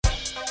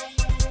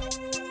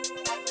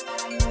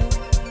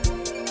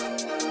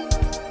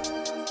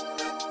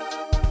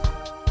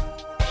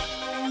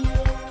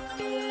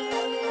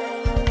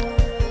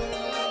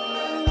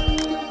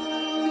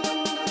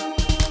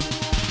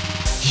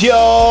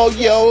Yo,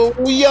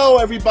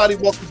 everybody,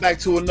 welcome back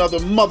to another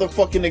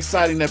motherfucking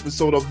exciting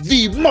episode of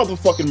the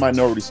motherfucking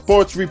Minority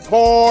Sports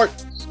Report.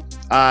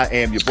 I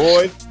am your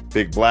boy,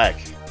 Big Black.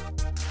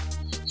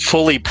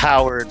 Fully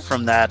powered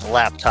from that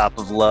laptop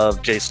of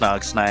love, Jay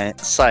Snog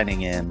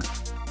signing in.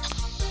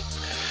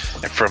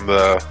 And from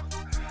the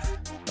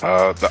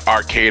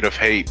arcade of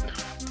hate,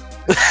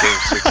 Game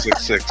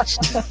 666.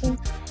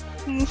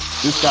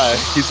 This guy,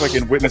 he's like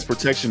in witness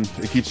protection.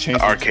 It keeps changing.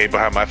 The arcade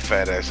behind my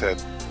fat ass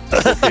head.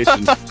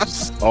 Location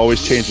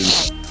always changing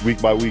week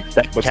by week,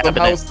 but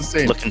somehow it's the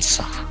same. Looking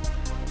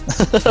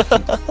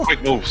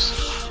Quick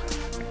moves.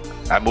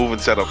 I move and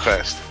set up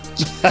fast.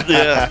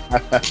 Yeah.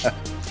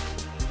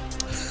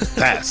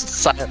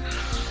 Fast.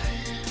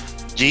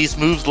 G's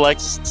moves like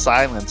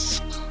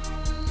silence.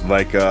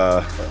 Like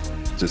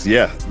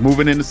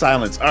moving into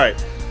silence. All right.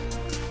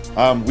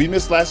 We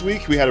missed last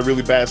week. We had a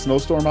really bad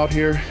snowstorm out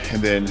here,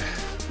 and then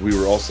we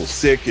were also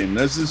sick, and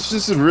this is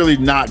just a really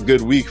not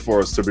good week for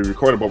us to be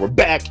recording, but we're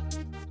back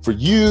for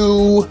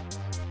you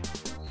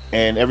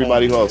and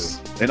everybody else.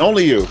 And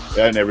only you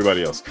and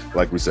everybody else,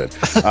 like we said.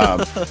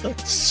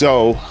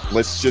 So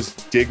let's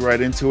just dig right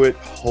into it.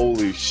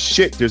 Holy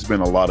shit, there's been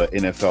a lot of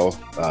NFL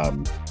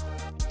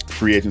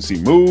free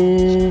agency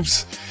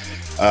moves.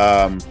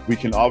 We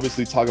can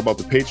obviously talk about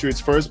the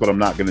Patriots first, but I'm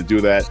not going to do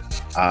that.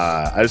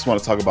 I just want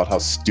to talk about how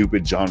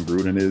stupid John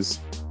Gruden is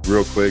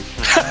real quick.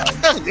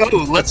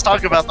 Let's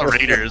talk about the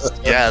Raiders.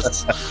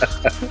 Yes.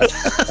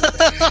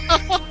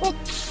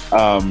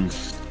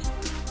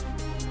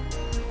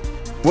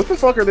 What the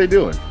fuck are they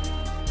doing?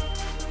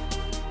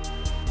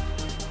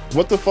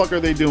 What the fuck are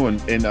they doing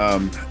in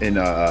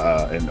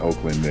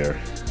Oakland there?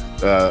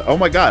 Oh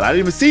my God, I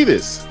didn't even see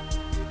this.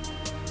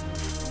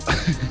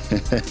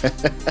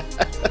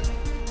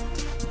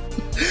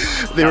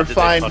 They were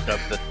fined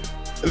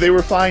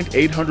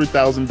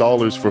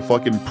 $800,000 for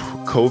fucking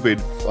COVID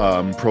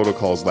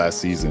protocols last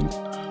season.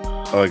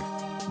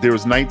 There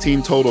was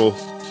 19 total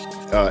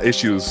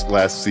issues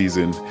last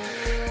season,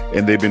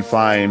 and they've been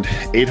fined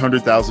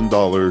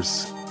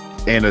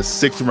 $800,000 and a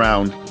 6th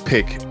round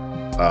pick.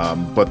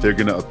 But they're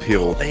gonna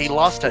appeal. He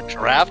lost a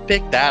draft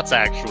pick. That's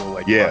actual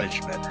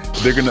punishment.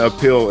 They're gonna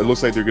appeal. It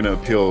looks like they're gonna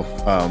appeal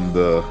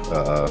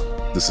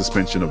the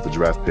suspension of the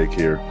draft pick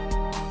here.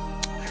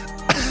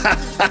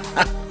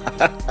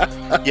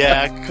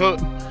 Yeah,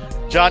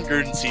 John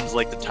Gruden seems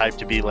like the type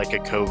to be like a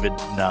COVID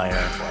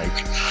denier.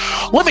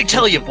 Like, let me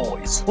tell you,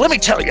 boys. Let me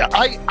tell you.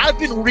 I've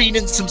been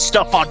reading some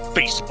stuff on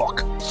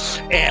Facebook,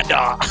 and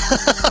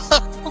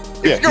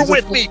if you're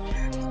with me,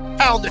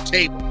 pound the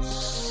table.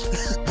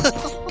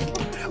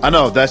 I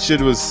know that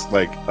shit was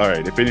like, all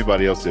right. If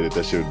anybody else did it,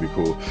 that shit would be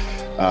cool.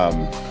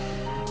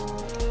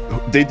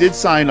 They did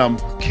sign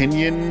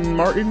Kenyon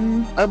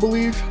Martin, I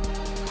believe.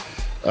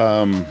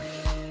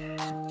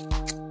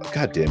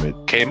 God damn it.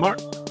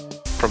 Kmart?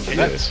 From the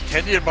Nets.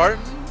 Kenyon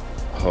Martin?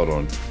 Hold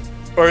on.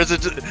 Or is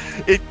it?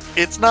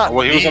 It's not.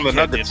 Well, he was on the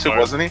Nuggets too,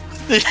 wasn't he?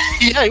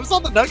 Yeah, he was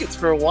on the Nuggets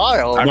for a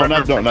while.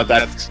 Not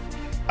that.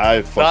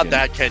 Not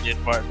that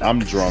Kenyon Martin. I'm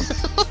drunk.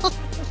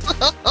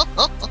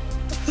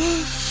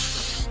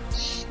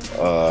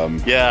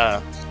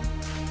 Yeah.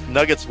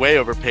 Nuggets way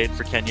overpaid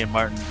for Kenyon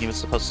Martin. He was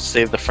supposed to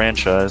save the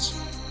franchise.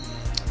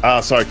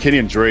 Sorry,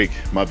 Kenyon Drake.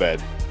 My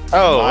bad.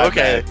 Oh,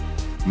 okay.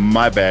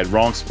 My bad.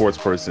 Wrong sports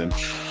person.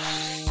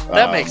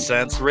 That makes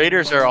sense.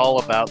 Raiders are all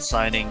about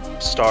signing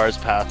stars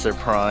past their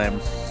prime.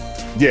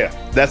 Yeah,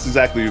 that's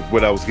exactly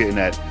what I was getting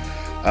at.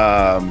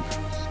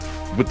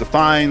 With the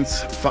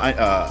fines,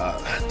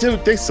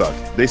 dude, they suck.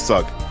 They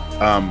suck.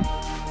 I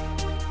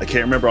can't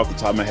remember off the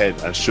top of my head.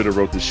 I should have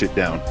wrote this shit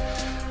down.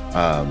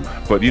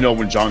 But you know,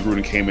 when John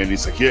Gruden came in,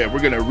 he's like, yeah,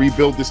 we're going to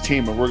rebuild this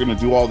team and we're going to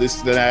do all this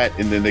and that.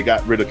 And then they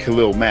got rid of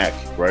Khalil Mack,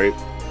 right?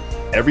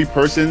 Every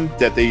person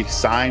that they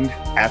signed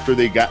after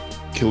they got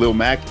Khalil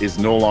Mack is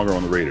no longer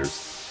on the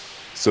Raiders.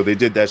 So they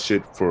did that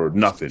shit for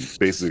nothing,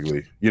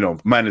 basically,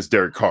 minus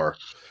Derek Carr.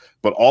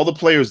 But all the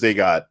players they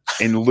got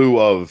in lieu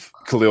of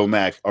Khalil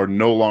Mack are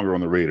no longer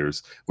on the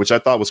Raiders, which I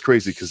thought was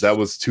crazy because that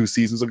was a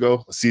season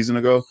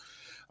ago.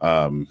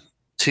 2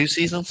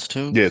 seasons?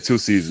 Yeah, 2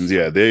 seasons.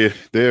 Yeah, they're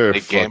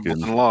fucking gambled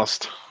and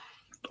lost.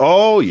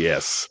 Oh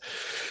yes.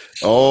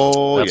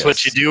 Oh, that's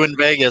what you do in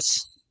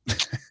Vegas.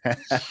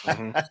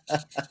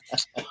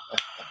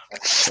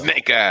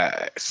 Snake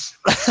eyes.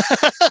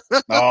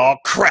 Oh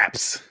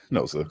craps.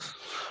 No, sir.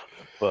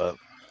 But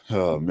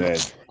oh man.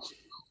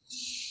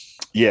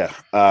 Yeah.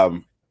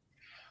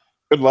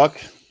 Good luck,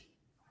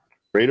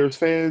 Raiders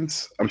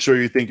fans. I'm sure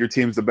you think your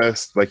team's the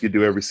best, like you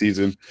do every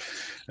season.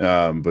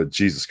 But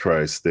Jesus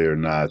Christ, they're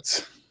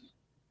not.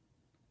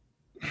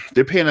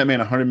 They're paying that man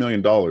 $100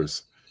 million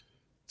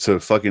to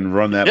fucking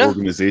run that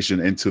organization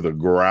into the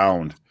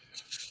ground.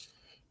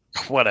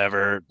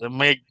 Whatever.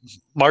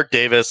 Mark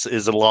Davis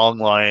is a long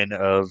line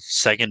of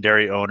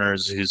secondary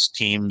owners whose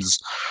teams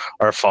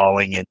are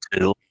falling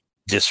into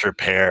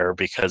disrepair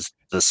because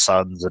the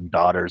sons and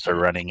daughters are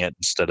running it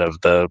instead of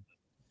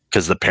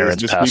because the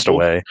parents passed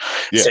away.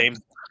 Yeah.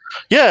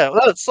 Yeah,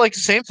 well, it's like the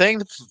same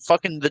thing.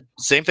 Fucking the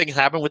same thing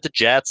happened with the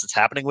Jets. It's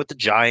happening with the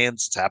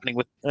Giants. It's happening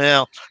with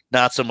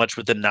not so much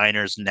with the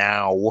Niners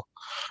now,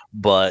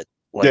 but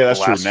like Yeah, the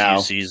that's true last now.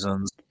 few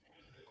seasons.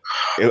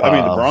 I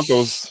mean, the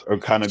Broncos are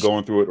kind of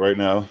going through it right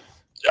now.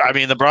 I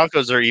mean, the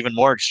Broncos are even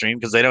more extreme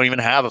because they don't even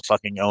have a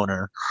fucking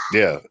owner.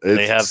 Yeah,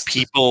 They have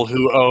people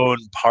who own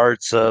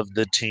parts of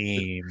the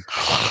team.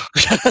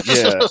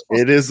 Yeah,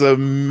 it is a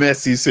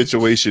messy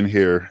situation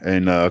here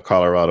in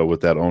Colorado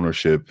with that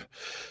ownership.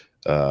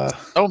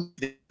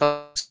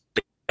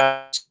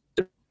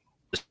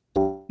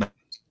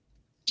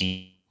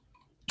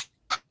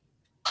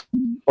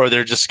 Or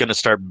they're just going to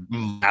start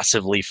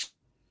massively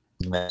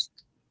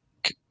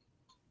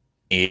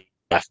and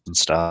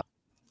stuff.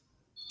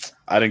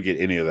 I didn't get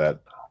any of that,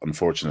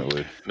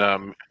 unfortunately.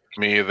 No,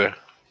 me either.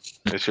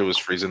 That shit was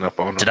freezing up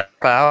on them.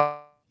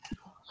 Oh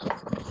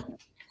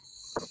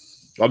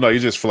no, you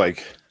just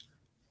like.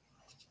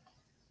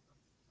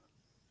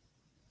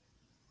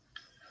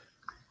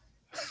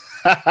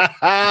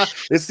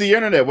 It's the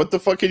internet. What the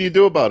fuck can you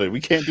do about it?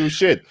 We can't do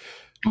shit.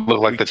 Look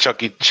like the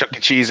Chuck E.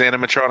 Cheese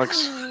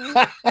animatronics.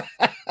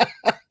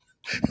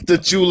 The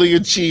Julia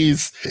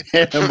Cheese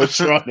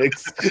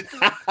animatronics.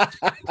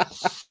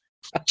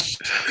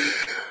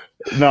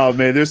 No,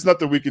 man, there's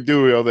nothing we can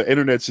do. The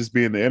internet's just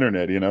being the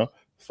internet,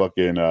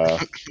 Fucking. I'm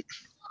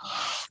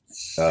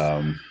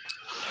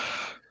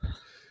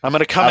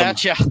gonna come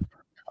at you.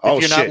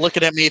 If you're not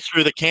looking at me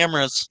through the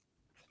cameras.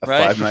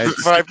 Right?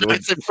 Five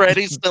Nights at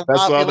Freddy's still That's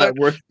popular. How that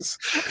works.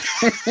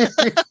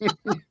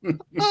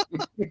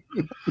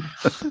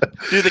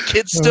 Do the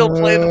kids still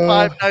play the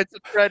Five Nights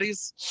at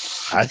Freddy's?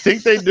 I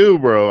think they do,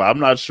 bro. I'm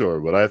not sure,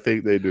 but I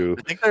think they do.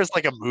 I think there's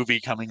like a movie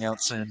coming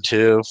out soon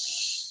too.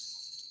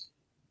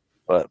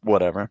 But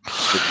whatever.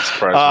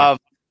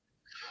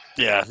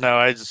 Yeah, no,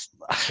 I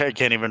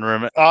can't even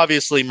remember.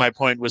 Obviously, my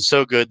point was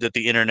so good that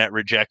the internet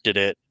rejected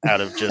it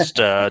out of just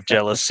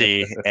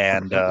jealousy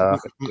and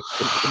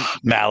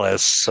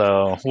malice.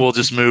 So we'll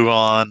just move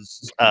on.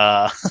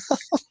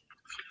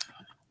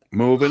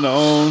 Moving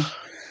on.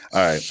 All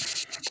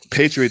right.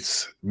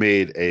 Patriots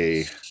made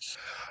a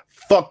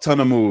fuck ton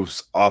of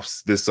moves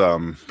off this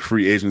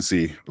free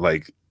agency.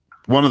 Like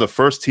one of the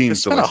first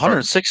teams to like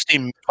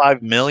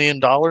 $165 million,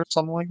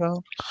 something like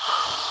that.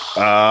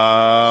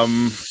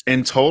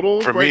 In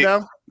total for right me,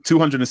 now,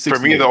 260. For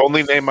me, the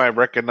only name I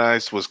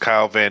recognized was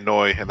Kyle Van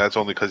Noy, and that's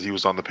only because he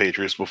was on the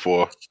Patriots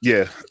before.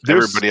 Yeah,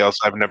 everybody else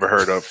I've never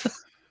heard of.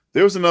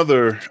 There was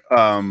another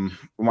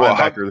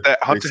linebacker.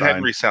 That Hunter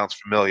Henry sounds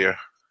familiar.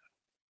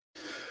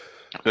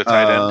 The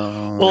tight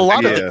end. Well, a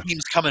lot of the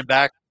teams coming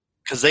back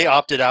because they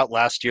opted out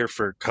last year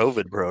for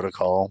COVID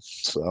protocol.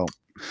 So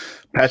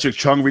Patrick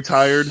Chung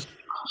retired.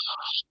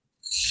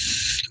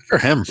 For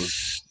him.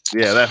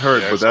 Yeah, that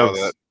hurt, but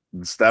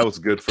that was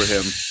good for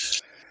him.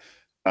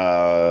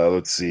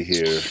 Let's see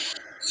here.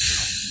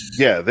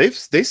 Yeah,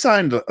 they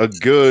signed a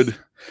good.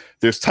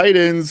 There's tight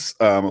ends,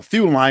 a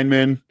few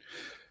linemen.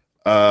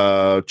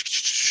 John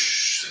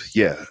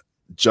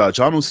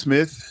O.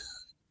 Smith.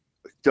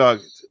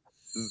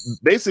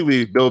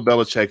 Basically, Bill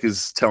Belichick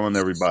is telling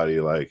everybody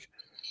like,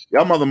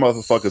 y'all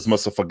motherfuckers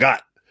must have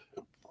forgot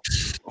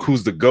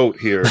who's the GOAT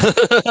here.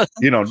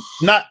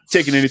 Not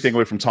taking anything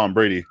away from Tom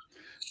Brady.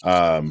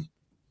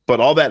 But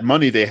all that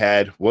money they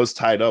had was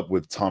tied up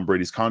with Tom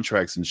Brady's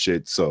contracts and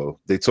shit. So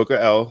they took a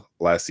L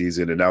last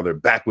season, and now they're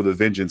back with a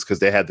vengeance because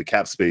they had the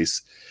cap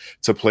space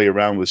to play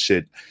around with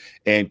shit.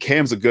 And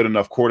Cam's a good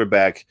enough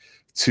quarterback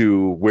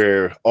to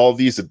where all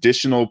these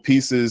additional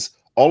pieces,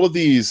 all of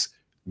these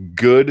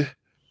good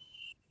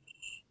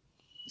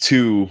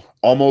to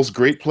almost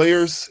great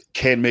players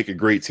can make a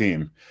great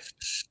team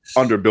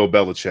under Bill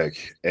Belichick.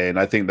 And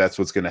I think that's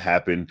what's going to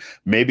happen.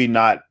 Maybe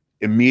not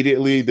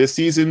immediately this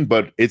season,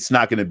 but it's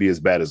not going to be as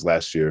bad as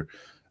last year.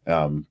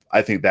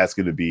 I think that's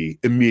going to be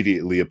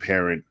immediately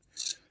apparent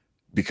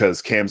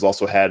because Cam's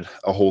also had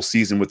a whole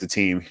season with the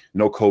team.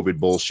 No COVID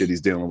bullshit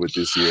he's dealing with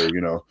this year,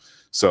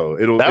 So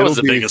that was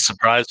the biggest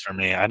surprise for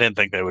me. I didn't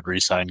think they would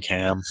re-sign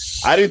Cam.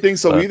 I didn't think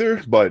so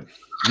either, but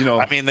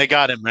I mean, they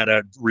got him at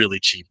a really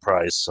cheap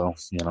price, so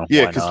why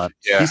not?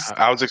 Yeah,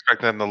 I was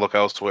expecting them to look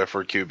elsewhere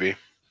for QB.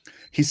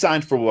 He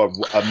signed for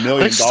 $1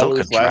 million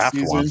last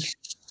season. One.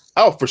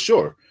 Oh, for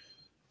sure.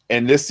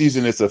 And this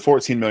season it's a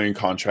 $14 million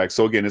contract.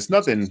 So again, it's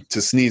nothing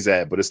to sneeze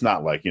at, but it's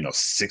not like,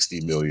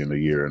 $60 million a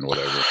year and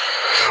whatever.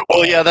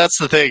 Well, yeah, that's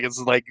the thing. It's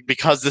like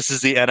because this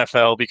is the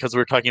NFL, because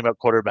we're talking about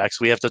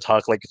quarterbacks, we have to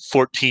talk like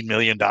 $14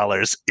 million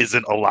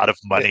isn't a lot of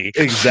money.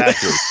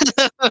 Exactly.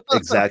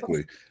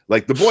 Exactly.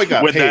 Like the boy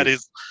got paid. That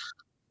is,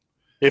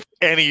 if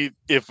any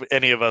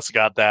of us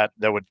got that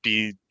would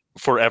be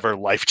forever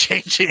life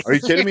changing. Are you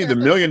kidding me? The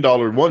 $1 million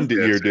 1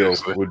 year deal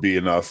would be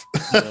enough.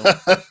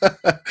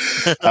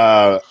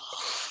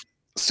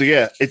 So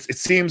yeah, it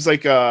seems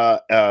like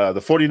the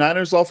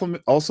 49ers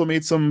also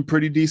made some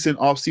pretty decent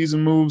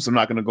offseason moves. I'm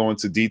not going to go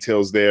into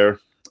details there.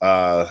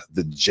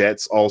 The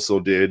Jets also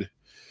did.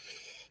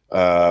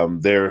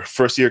 Their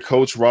first-year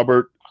coach,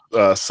 Robert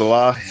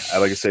Salah,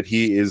 like I said,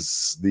 he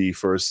is the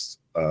first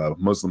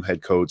Muslim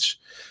head coach.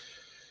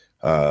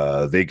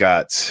 They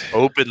got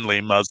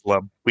Openly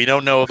Muslim. We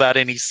don't know about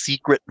any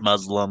secret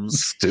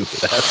Muslims.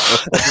 stupid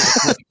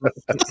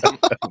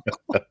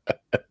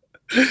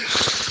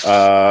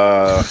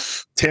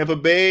Tampa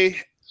Bay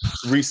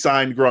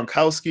re-signed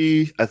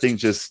Gronkowski, I think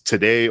just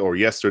today or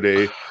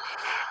yesterday.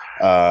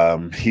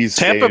 He's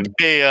Tampa staying.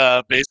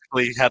 Bay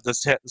basically have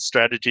this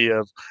strategy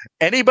of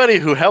anybody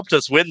who helped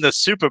us win the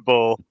Super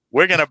Bowl,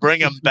 we're going to bring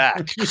them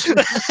back.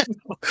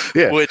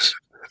 Yeah. Which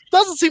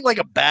doesn't seem like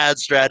a bad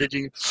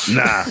strategy.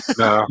 Nah,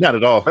 No. not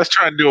at all. Let's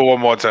try and do it one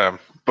more time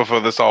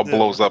before this all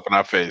blows up in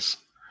our face.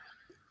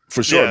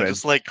 For sure, man.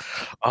 Just like,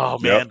 oh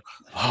man,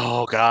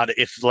 oh god,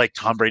 if like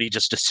Tom Brady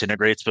just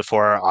disintegrates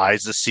before our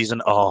eyes this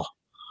season, oh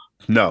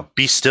No.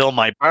 be still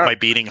my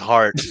beating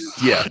heart.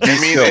 Yeah. I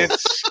mean,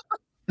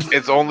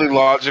 it's only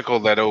logical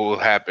that it will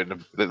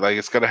happen. Like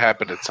it's gonna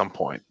happen at some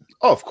point.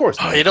 Oh, of course.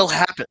 Man. It'll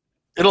happen.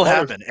 It'll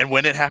happen. And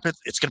when it happens,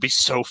 it's going to be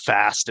so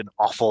fast and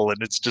awful. And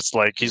it's just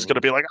like, he's going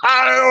to be like,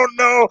 I don't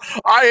know.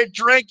 I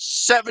drank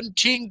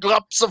 17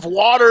 gulps of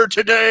water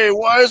today.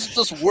 Why isn't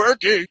this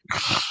working?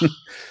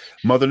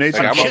 Mother Nature.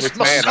 Like, I'm kissed a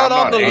my fan. son I'm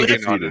on not the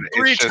hating lips on it.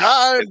 3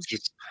 times. It's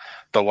just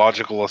the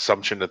logical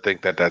assumption to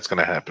think that that's going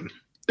to happen.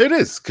 It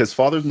is because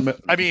Father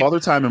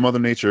Time and Mother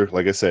Nature,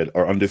 like I said,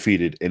 are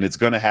undefeated, and it's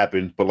going to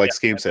happen. But like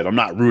Skame said, I'm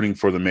not rooting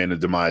for the man of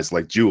demise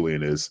like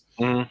Julian is.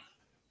 Mm.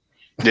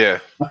 Yeah,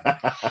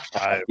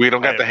 we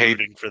don't got the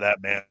hate for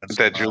that man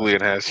that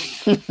Julian has.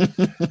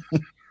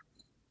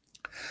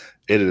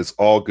 It is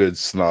all good,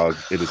 Snog.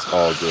 It is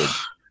all good.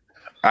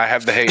 I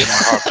have the hate in my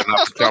heart, but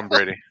not for Tom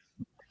Brady.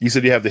 You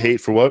said you have the hate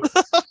for what?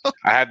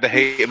 I had the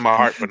hate in my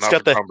heart, but not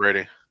for Tom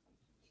Brady.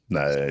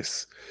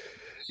 Nice.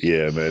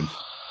 Yeah, man.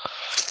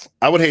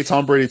 I would hate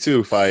Tom Brady too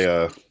if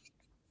I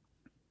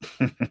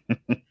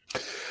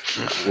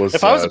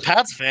if I was a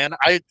Pats fan,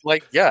 I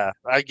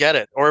get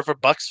it. Or if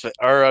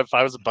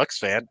I was a Bucks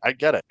fan, I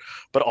get it.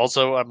 But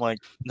also, I'm like,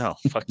 no,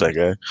 fuck that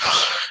guy.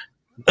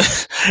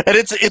 And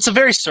it's a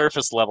very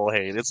surface level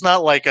hate. It's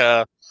not like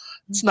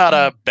it's not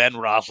a Ben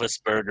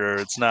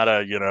Roethlisberger. It's not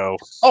a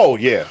Oh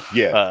yeah.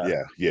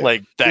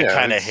 Like that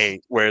kind of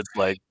hate where it's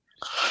like,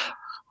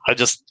 I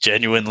just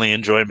genuinely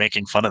enjoy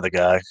making fun of the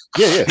guy.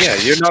 Yeah.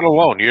 You're not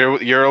alone.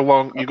 You're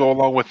along. You go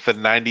along with the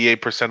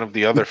 98% of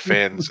the other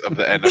fans of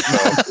the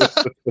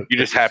NFL. You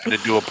just happen to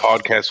do a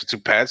podcast with 2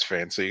 Pats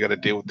fans, so you got to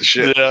deal with the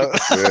shit. Yeah,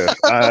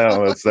 I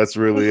know. That's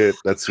really it.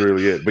 That's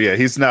really it. But yeah,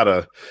 he's not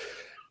a.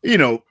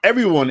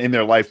 Everyone in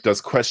their life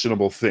does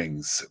questionable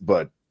things,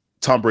 but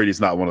Tom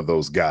Brady's not one of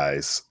those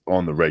guys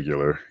on the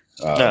regular.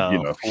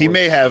 He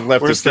may have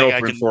left his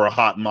girlfriend for a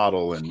hot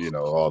model and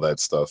all that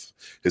stuff,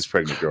 his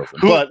pregnant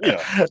girlfriend. But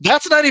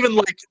that's not even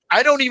like,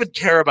 I don't even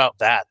care about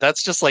that.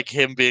 That's just like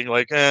him being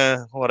like,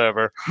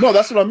 whatever. No,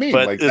 that's what I mean.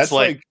 But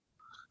like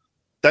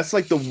that's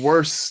like the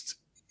worst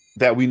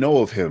that we know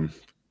of him.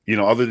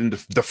 Other than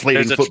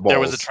deflating footballs. There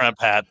was a Trump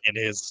hat in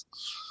his.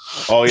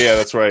 Oh yeah,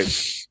 that's right.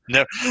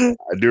 No, I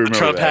do remember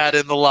Trump that. hat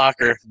in the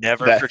locker.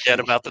 Never forget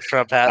about the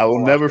Trump hat. I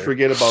will never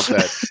forget about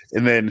that.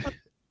 And then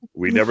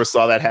we never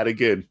saw that hat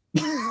again.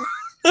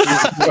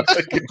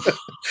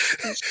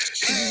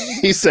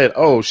 He said,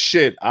 "Oh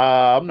shit,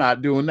 I'm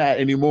not doing that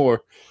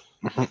anymore."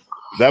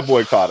 That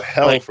boy caught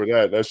hell for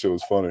that. That shit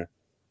was funny.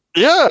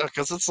 Yeah,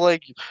 because it's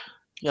like,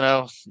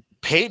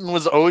 Peyton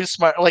was always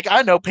smart. Like,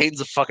 I know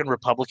Peyton's a fucking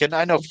Republican.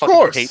 I know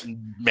fucking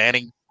Peyton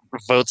Manning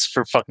votes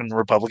for fucking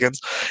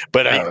Republicans,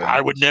 but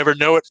I would never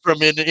know it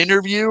from an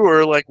interview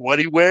or like what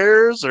he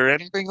wears or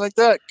anything like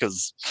that,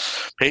 because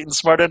Peyton's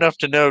smart enough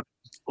to know,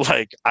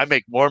 like, I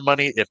make more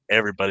money if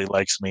everybody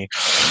likes me.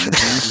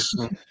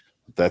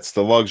 That's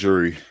the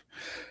luxury.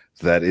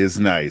 That is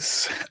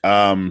nice.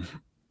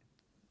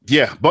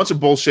 Yeah, a bunch of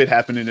bullshit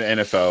happened in the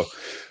NFL.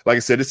 Like I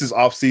said, this is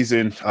off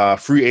season,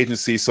 free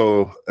agency.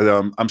 So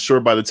I'm sure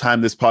by the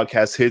time this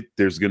podcast hit,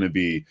 there's going to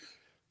be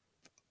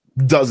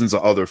dozens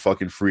of other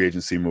fucking free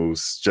agency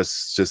moves.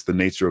 Just the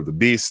nature of the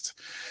beast.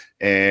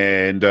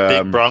 And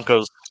big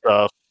Broncos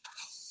stuff.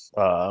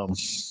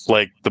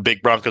 Like the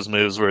big Broncos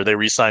moves where they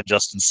re-signed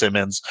Justin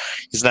Simmons.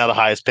 He's now the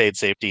highest paid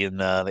safety in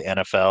the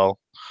NFL.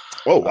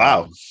 Oh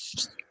wow!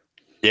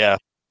 Yeah,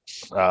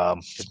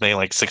 he's making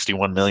like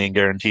 $61 million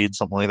guaranteed,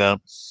 something like that.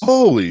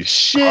 Holy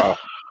shit!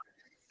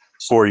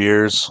 4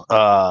 years.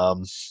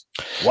 Wow!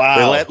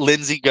 They let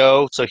Lindsey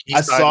go, so he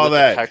signed with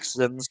the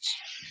Texans.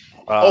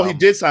 He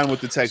did sign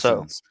with the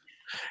Texans. So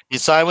he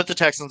signed with the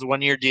Texans,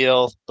 1 year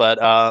deal,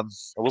 but I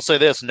will say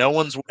this: no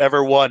one's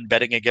ever won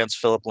betting against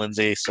Philip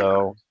Lindsay.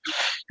 So,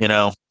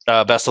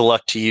 best of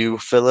luck to you,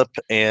 Philip.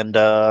 And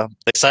they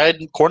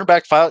signed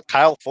cornerback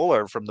Kyle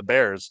Fuller from the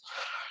Bears,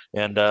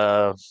 and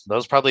that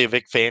was probably a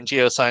Vic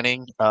Fangio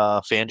signing.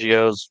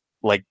 Fangio's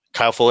like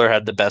Kyle Fuller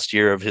had the best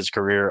year of his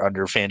career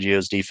under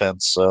Fangio's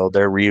defense, so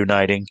they're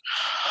reuniting.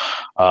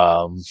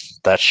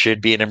 That should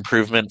be an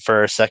improvement for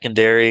our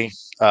secondary.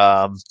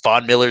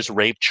 Von Miller's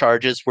rape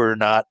charges were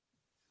not.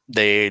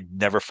 They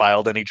never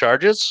filed any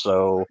charges,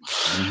 so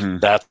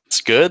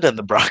that's good. And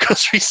the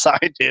Broncos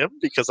re-signed him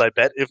because I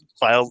bet if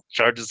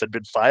charges had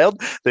been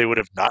filed, they would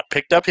have not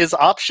picked up his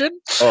option.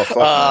 Oh,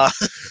 fuck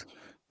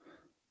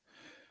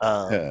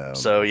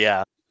So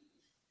yeah.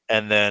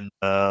 And then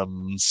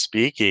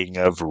speaking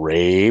of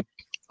rape,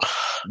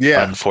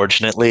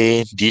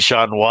 unfortunately,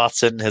 Deshaun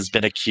Watson has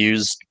been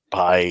accused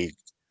by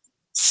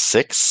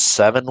 6,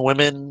 7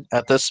 women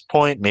at this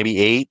point, maybe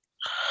 8,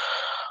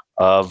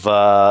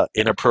 of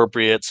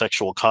inappropriate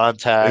sexual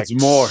contact.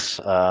 It's more.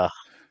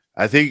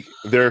 I think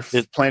they're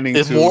planning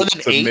to more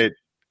than submit.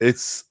 8?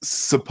 It's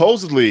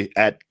supposedly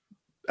at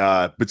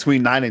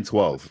between 9 and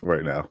 12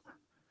 right now.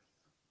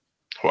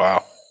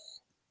 Wow.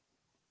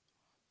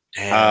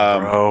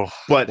 Damn, bro.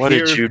 But what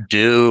did you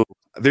do?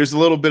 There's a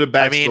little bit of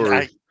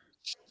backstory.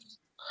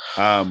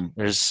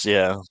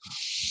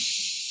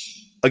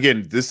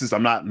 Again,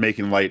 I'm not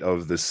making light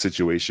of this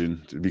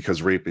situation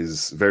because rape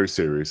is very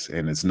serious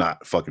and it's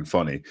not fucking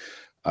funny.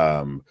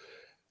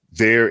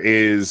 There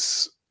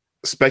is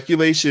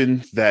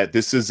speculation that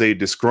this is a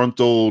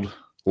disgruntled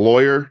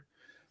lawyer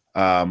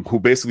who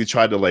basically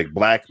tried to like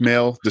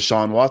blackmail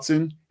Deshaun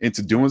Watson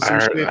into doing some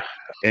shit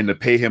and to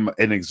pay him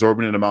an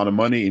exorbitant amount of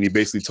money. And he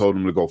basically told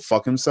him to go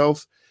fuck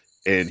himself.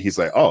 And he's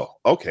like, oh,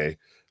 okay.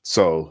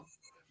 So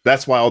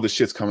that's why all this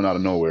shit's coming out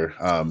of nowhere.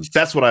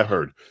 That's what I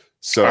heard.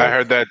 So I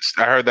heard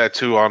that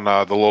too on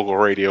the local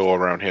radio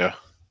around here.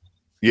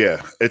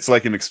 Yeah, it's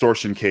like an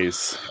extortion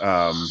case,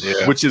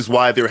 which is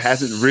why there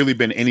hasn't really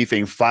been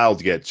anything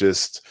filed yet,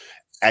 just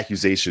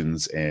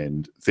accusations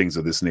and things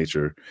of this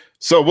nature.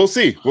 So we'll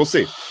see. But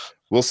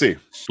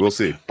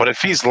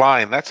if he's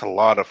lying, that's a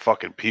lot of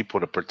fucking people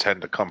to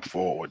pretend to come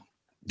forward.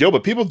 Yo,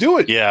 but people do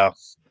it. Yeah.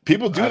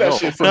 People do that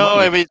shit for money. No,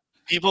 I mean,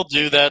 people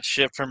do that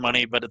shit for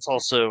money, but it's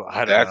also,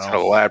 I don't know. That's an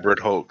elaborate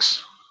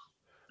hoax.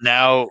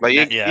 Now,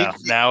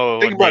 now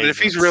think about it. If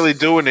he's really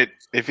doing it,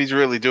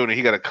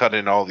 he got to cut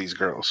in all these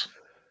girls.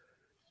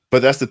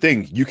 But that's the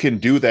thing. You can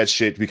do that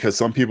shit because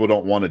some people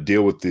don't want to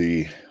deal with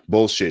the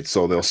bullshit,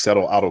 so they'll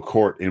settle out of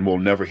court and we'll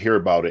never hear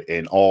about it.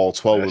 And all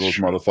 12 of those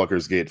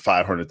motherfuckers get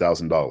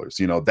 $500,000.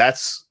 You know,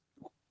 that's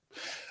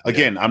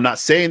again. I'm not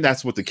saying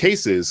that's what the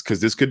case is because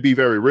this could be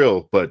very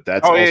real, but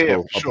that's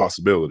a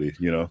possibility.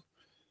 You know,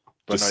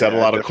 just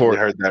settle out of court. I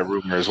heard that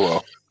rumor as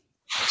well.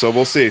 So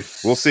we'll see.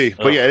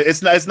 But yeah,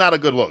 it's not a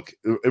good look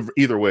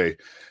either way.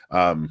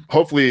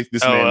 Hopefully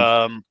this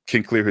man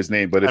can clear his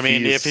name. But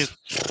if he's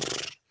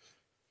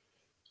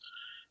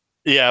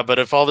but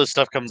if all this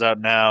stuff comes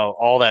out now,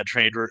 all that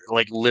trade,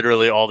 like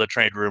literally all the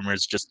trade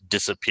rumors just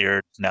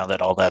disappeared now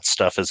that all that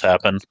stuff has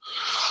happened.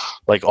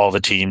 Like all the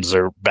teams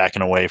are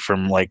backing away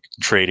from like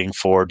trading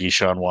for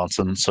Deshaun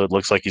Watson. So it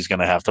looks like he's going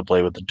to have to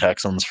play with the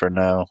Texans for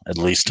now, at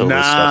least till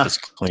this stuff is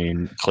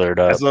cleared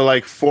up. As of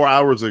like 4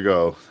 hours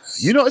ago.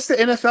 You know, it's the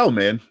NFL,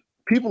 man.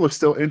 People are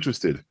still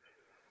interested.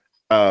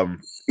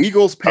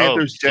 Eagles,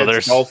 Panthers,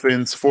 Jets,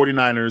 Dolphins,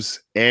 49ers,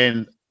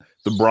 and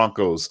the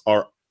Broncos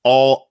are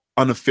all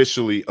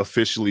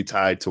officially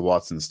tied to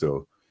Watson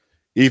still,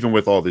 even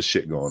with all this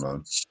shit going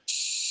on.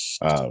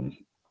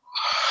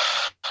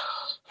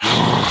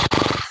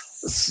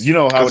 You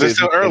know how it's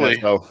still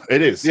early.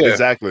 It is,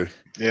 exactly.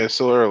 Yeah, it's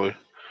still early.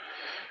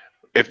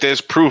 If there's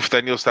proof,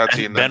 then you'll start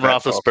seeing Ben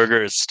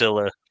Roethlisberger is still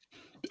a...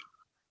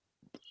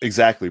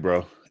 Exactly,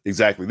 bro.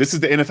 Exactly. This is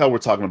the NFL we're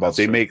talking about.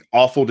 They make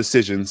awful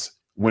decisions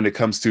when it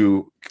comes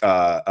to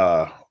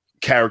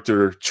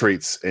character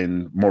traits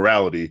and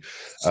morality.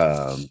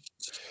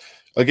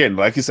 Again,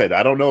 like you said,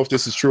 I don't know if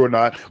this is true or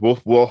not.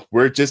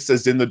 We're just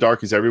as in the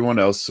dark as everyone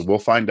else. So we'll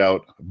find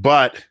out.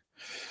 But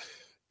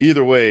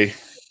either way,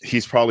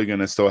 he's probably going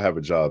to still have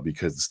a job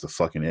because it's the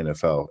fucking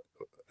NFL.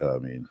 I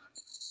mean,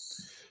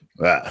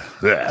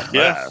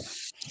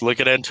 Look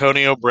at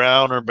Antonio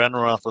Brown or Ben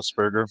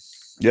Roethlisberger.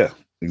 Yeah,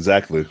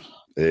 exactly.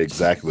 And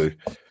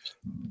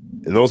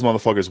those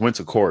motherfuckers went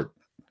to court.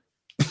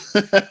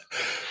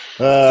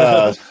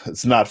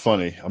 It's not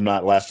funny. I'm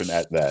not laughing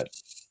at that.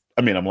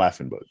 I mean, I'm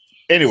laughing, but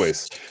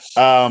anyways,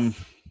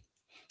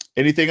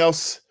 anything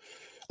else?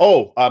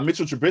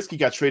 Mitchell Trubisky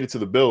got traded to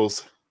the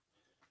Bills.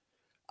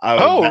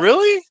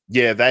 Really?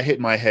 Yeah, that hit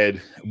my head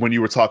when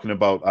you were talking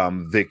about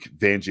Vic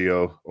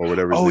Fangio or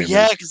whatever his name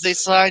is. Because they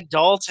signed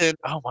Dalton.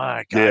 Oh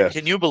my god. Yeah.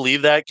 Can you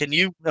believe that? Can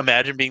you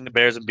imagine being the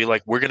Bears and be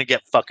like, we're gonna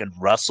get fucking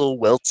Russell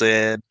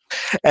Wilson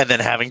and then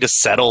having to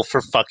settle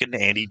for fucking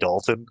Andy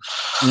Dalton?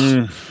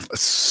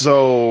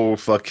 So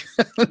fucking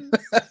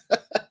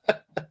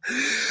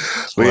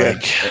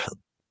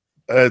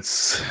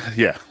it's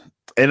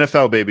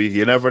NFL, baby.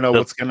 You never know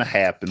what's gonna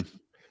happen.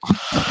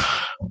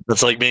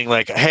 It's like being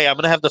like, hey, I'm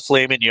gonna have the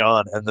filet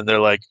mignon, and then they're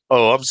like,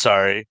 oh, I'm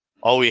sorry,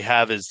 all we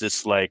have is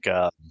this like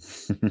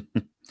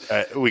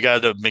we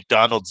got a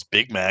McDonald's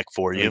Big Mac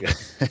for you.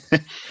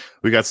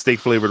 We got steak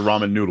flavored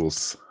ramen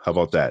noodles. How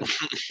about that?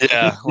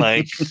 Yeah,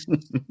 like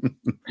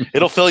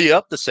it'll fill you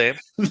up the same.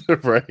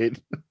 Right.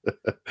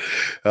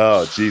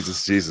 Oh,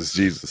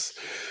 Jesus.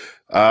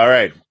 All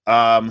right.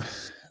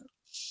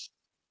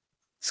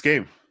 This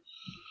game.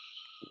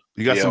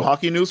 You got some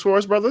hockey news for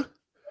us, brother?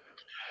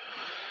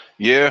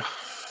 Yeah.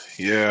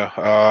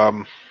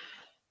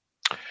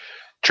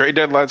 Trade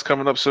deadline's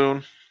coming up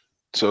soon,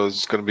 so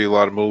there's going to be a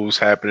lot of moves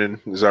happening.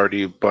 There's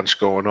already a bunch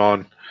going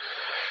on.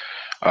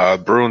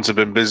 Bruins have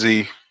been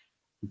busy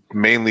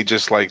mainly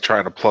just like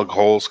trying to plug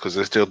holes because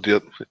they're still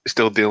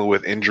dealing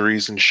with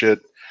injuries and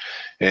shit,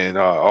 and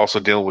also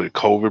dealing with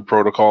COVID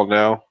protocol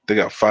now. They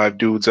got 5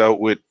 dudes out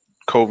with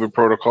COVID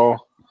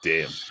protocol.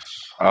 Damn.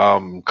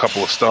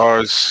 Couple of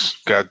stars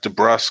got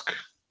DeBrusque,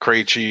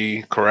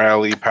 Krejci,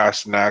 Corrali,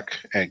 Pasternak,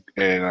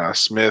 and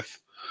Smith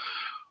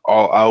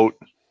all out.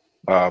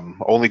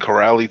 Only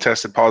Corrali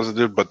tested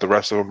positive, but the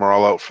rest of them are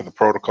all out for the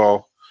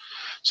protocol.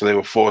 So they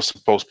were forced to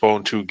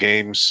postpone 2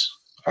 games.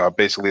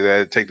 Basically, they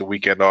had to take the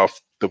weekend off.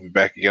 They'll be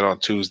back again on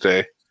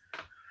Tuesday.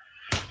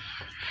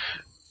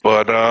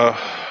 But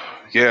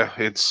yeah,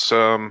 it's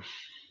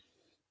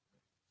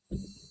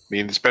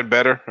it's been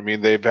better. I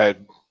mean, they've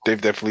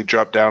definitely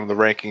dropped down in the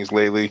rankings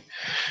lately.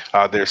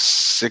 They're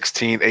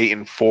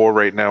 16-8-4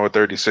 right now with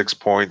 36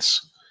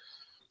 points.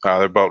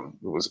 They're about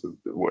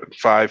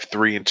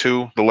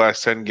 5-3-2 the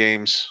last 10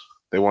 games.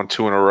 They won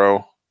 2 in a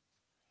row.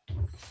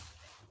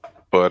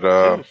 But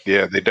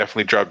yeah, they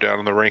definitely dropped down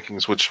in the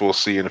rankings, which we'll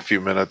see in a few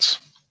minutes.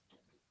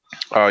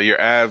 Your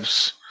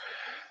Avs,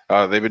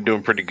 they've been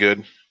doing pretty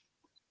good,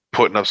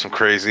 putting up some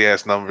crazy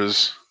ass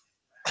numbers.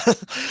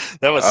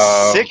 That was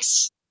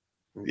 6.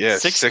 Yeah,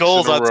 6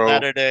 goals on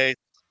Saturday.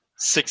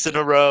 6 in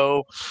a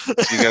row. So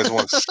you guys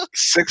won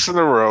 6 in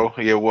a row.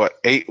 Yeah,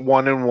 what?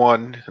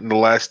 8-1-1 in the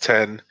last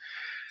 10.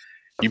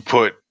 You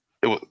put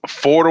it was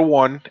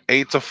 4-1,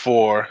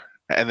 8-4,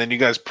 and then you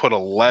guys put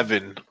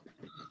 11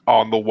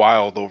 on the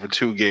Wild over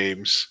 2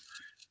 games,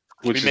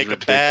 which is make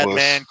ridiculous. A bad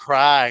man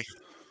cry.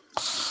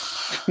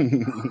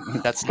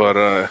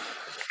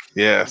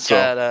 Yeah.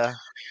 So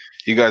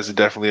you guys are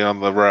definitely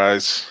on the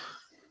rise.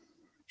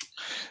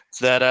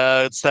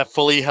 It's that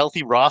fully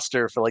healthy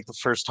roster for like the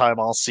first time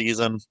all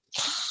season.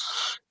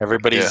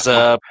 Everybody's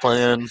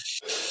playing.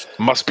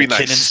 Must be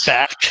nice. McKinnon's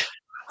back.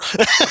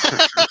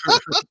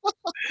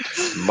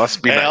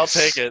 Must be nice.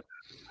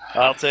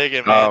 I'll take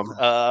it, man.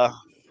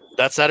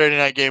 That Saturday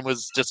night game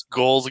was just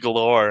goals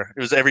galore. It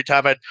was every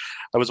time I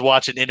was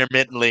watching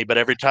intermittently, but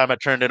every time I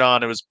turned it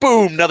on, it was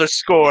boom, another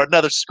score,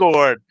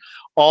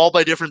 all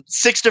by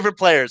 6 different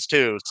players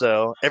too.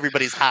 So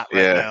everybody's hot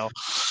right now.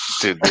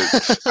 Dude,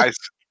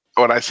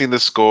 when I seen the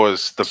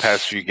scores the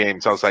past few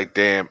games, I was like,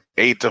 damn,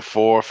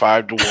 8-4,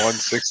 5-1,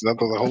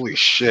 6-0. Holy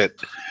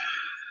shit.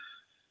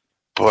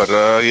 But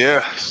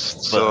yeah.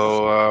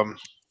 So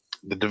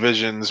the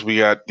divisions, we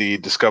got the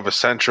Discover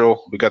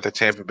Central. We got the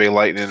Tampa Bay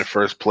Lightning in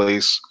first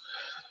place.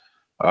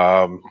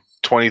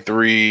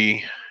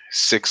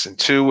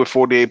 23-6-2 with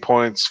 48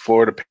 points.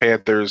 Florida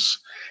Panthers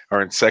are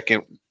in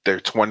second. They're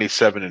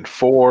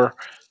 27-4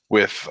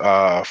 with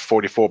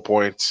 44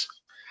 points.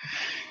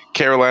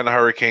 Carolina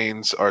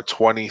Hurricanes are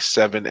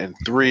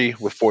 27-3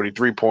 with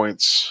 43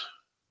 points.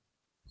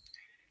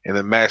 In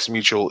the Mass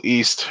Mutual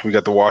East, we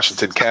got the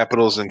Washington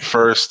Capitals in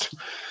first.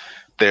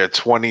 They're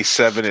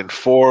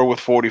 27-4 with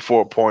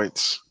 44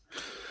 points.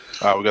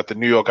 We got the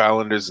New York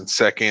Islanders in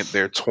second.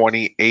 They're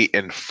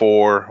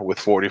 28-4 with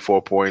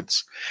 44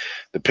 points.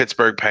 The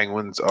Pittsburgh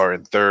Penguins are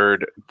in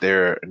third.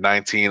 They're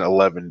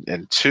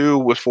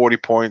 19-11-2 with 40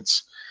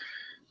 points.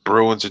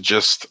 Bruins are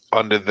just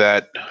under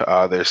that.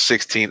 They're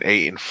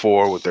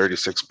 16-8-4 with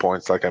 36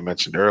 points, like I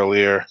mentioned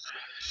earlier.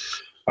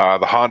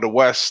 The Honda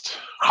West.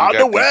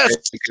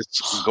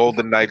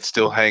 Golden Knights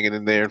still hanging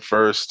in there in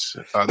first.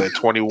 They're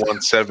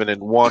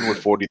 21-7-1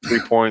 with 43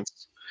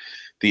 points.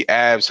 The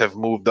Avs have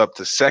moved up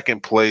to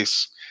second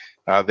place.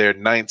 They're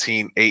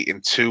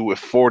 19-8-2 with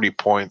 40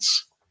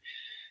 points.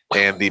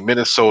 And the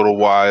Minnesota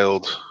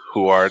Wild,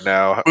 who are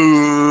now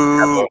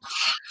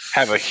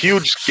have a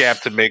huge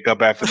gap to make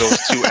up after those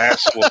 2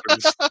 ass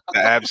whoopings the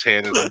Avs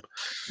handed them.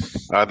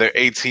 They're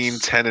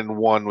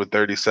 18-10-1 with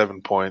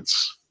 37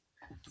 points.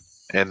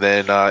 And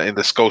then in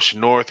the Scotia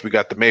North, we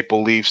got the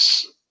Maple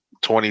Leafs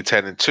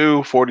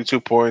 20-10-2, 42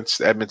 points.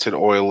 The Edmonton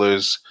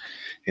Oilers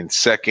in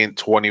second,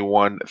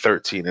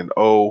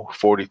 21-13-0,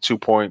 42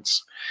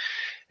 points.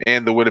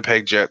 And the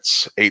Winnipeg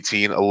Jets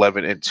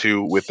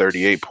 18-11-2 with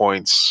 38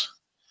 points.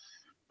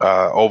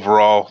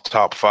 Overall,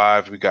 top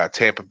 5, we got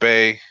Tampa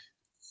Bay,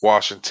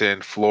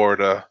 Washington,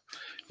 Florida,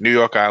 New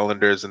York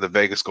Islanders, and the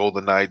Vegas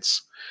Golden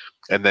Knights.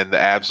 And then the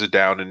Avs are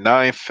down in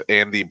 9th,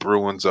 and the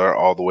Bruins are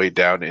all the way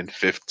down in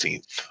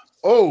 15th.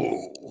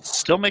 Oh,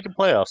 still making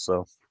playoffs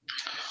though.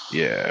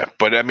 Yeah,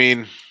 but I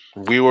mean,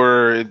 we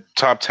were in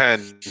top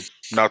 10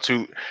 not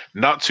too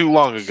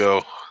long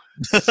ago.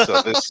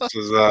 So this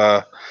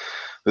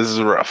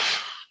is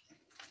rough.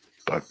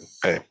 But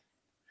hey,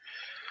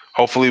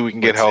 hopefully we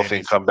can get healthy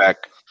and come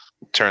back,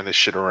 turn this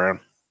shit around.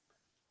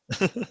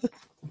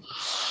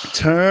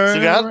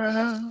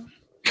 Around.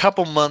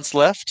 Couple months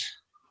left.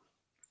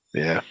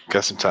 Yeah,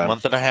 got some time.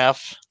 Month and a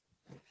half.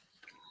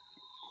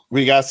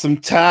 We got some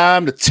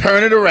time to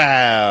turn it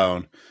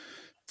around.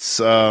 It's,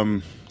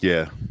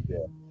 yeah.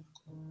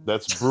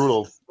 That's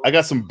brutal. I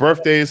got some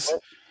birthdays.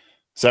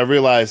 So I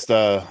realized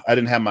I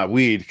didn't have my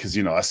weed because,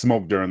 I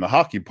smoked during the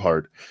hockey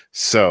part.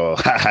 So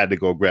I had to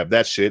go grab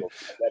that shit.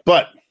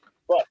 But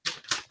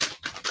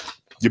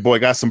your boy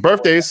got some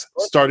birthdays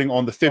starting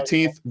on the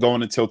 15th,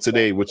 going until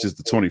today, which is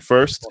the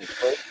 21st.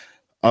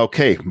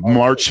 Okay,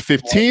 March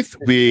 15th,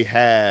 we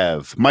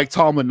have Mike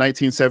Tomlin,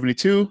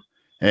 1972,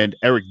 and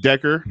Eric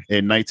Decker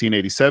in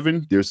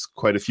 1987. There's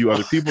quite a few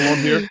other people on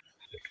here.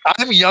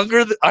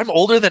 I'm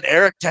older than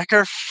Eric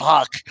Decker.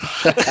 Fuck.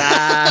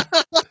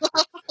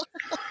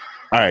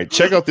 All right,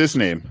 check out this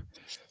name.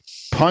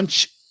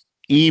 Punch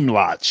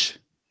Imlach,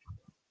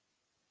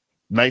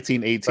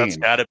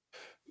 1918.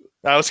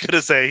 I was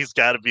gonna say he's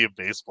got to be a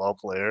baseball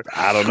player.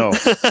 I don't know.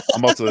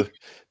 I'm about to.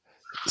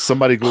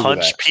 Somebody Google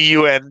Punch that.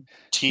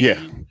 P-U-N-T. Yeah,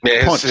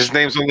 his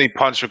name's only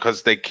Punch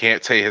because they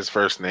can't say his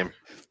first name.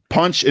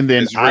 Punch and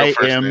then His real first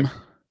I-M. name.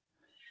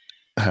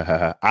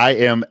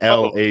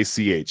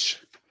 IMLACH.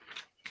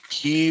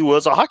 He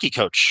was a hockey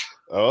coach.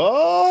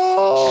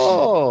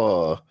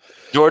 Oh.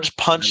 George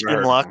Punch Never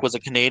heard of Imlach him. was a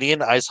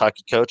Canadian ice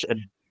hockey coach and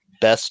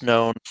best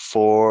known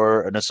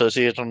for an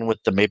association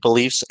with the Maple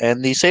Leafs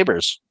and the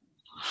Sabres.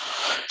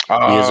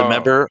 He is a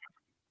member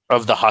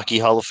of the Hockey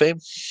Hall of Fame.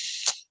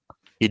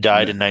 He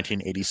died in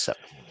 1987.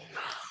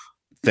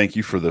 Thank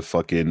you for the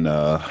fucking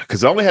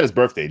because I only had his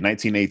birthday,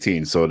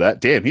 1918. So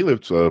that he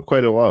lived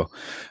quite a while.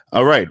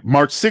 All right,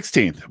 March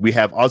 16th, we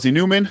have Ozzie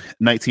Newman,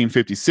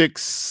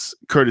 1956,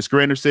 Curtis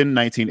Granderson,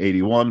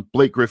 1981,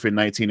 Blake Griffin,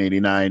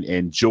 1989,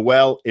 and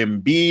Joel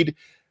Embiid,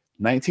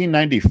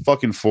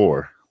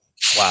 1994.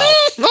 Wow.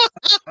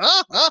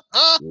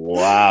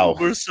 Wow.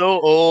 We're so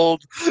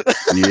old.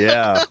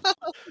 Yeah.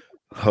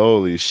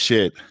 Holy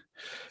shit.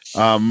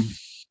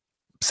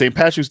 St.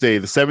 Patrick's Day,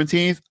 the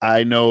 17th,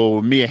 I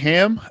know Mia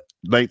Hamm,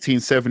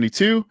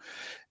 1972,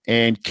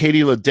 and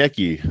Katie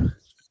Ledecky,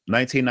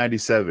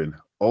 1997.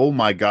 Oh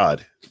my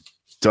God.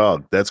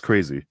 Dog, that's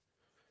crazy.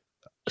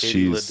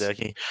 Katie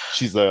Ledecky.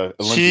 She's a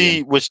Olympian,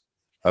 She was,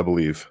 I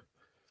believe.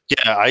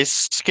 yeah,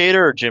 ice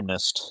skater or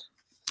gymnast?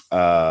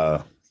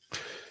 Ledecky,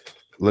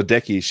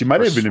 she might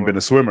have even been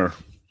a swimmer.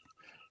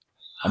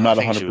 I'm not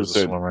I think she was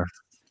a 100%. swimmer.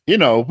 You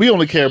know, we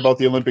only care about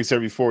the Olympics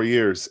every 4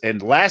 years.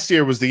 And last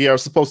year was the year I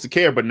was supposed to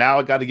care, but now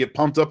I got to get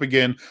pumped up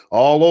again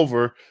all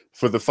over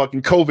for the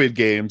fucking COVID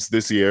games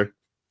this year.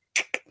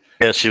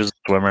 Yeah, she was a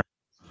swimmer.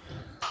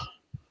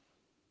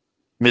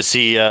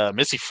 Missy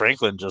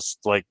Franklin just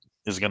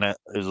is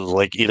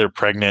either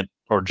pregnant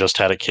or just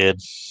had a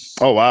kid.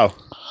 Oh, wow.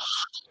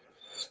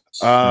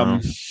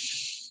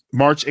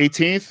 March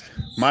 18th,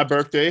 my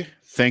birthday.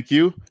 Thank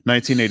you.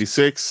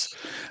 1986.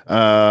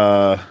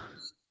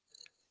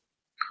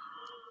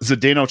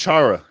 Zdeno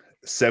Chara,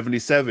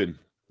 77.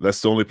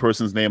 That's the only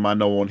person's name I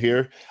know on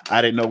here.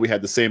 I didn't know we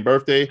had the same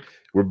birthday.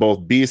 We're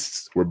both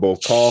beasts. We're both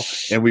tall,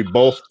 and we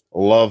both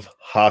love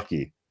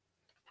hockey.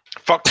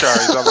 Fuck Charlie.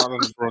 I'm not in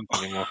the Bruins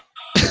anymore.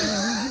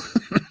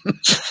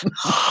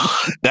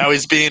 Now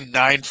he's being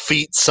 9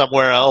 feet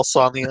somewhere else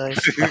on the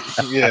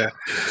ice. Yeah.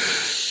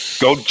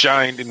 Go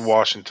Giant in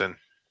Washington.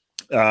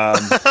 On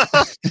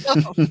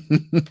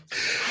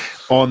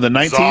the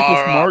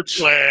 19th of March,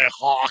 play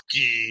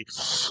hockey.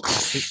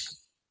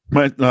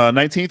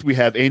 19th, we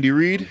have Andy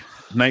Reid,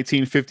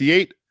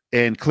 1958,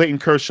 and Clayton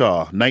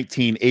Kershaw,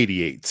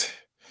 1988.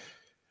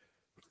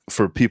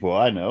 For people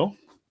I know.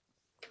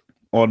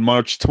 On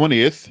March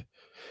 20th,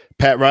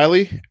 Pat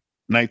Riley,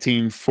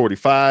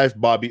 1945,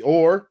 Bobby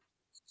Orr,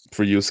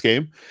 for US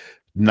game,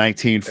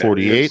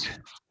 1948.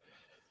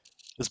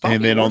 Is Bobby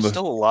And then Orr on the-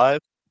 still alive?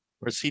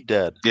 Or is he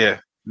dead? Yeah.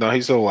 No,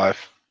 he's still alive.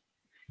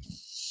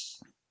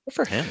 Good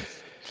for him.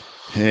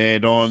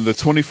 And on the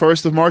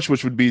 21st of March,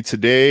 which would be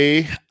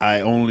today, I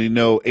only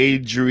know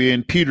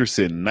Adrian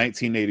Peterson,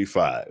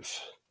 1985.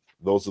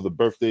 Those are the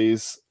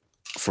birthdays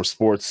for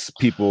sports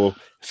people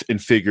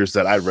and figures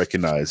that I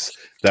recognize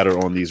that are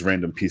on these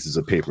random pieces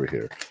of paper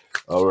here.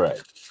 All right.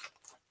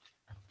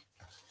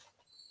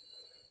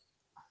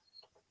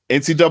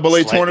 NCAA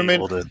Slightly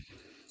tournament, older.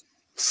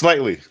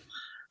 slightly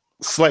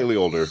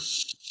older,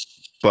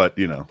 but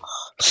you know,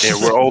 Yeah,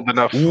 we're old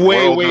enough. Way,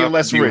 we're old way enough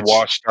less to be rich.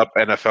 washed up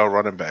NFL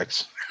running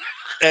backs.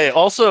 Hey,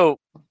 also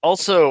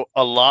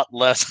a lot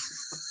less.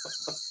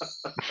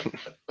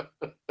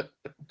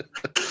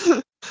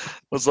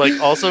 Was like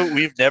also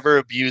we've never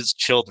abused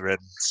children,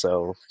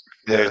 so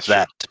Yeah, there's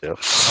that too.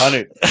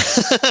 100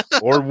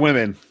 or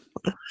women.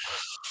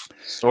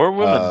 Or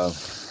women.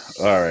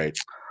 All right.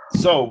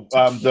 So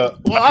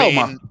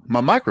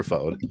my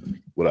microphone.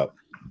 What up?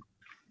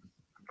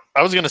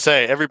 I was gonna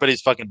say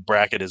everybody's fucking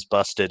bracket is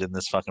busted in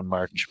this fucking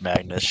March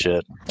Madness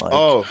shit. Like,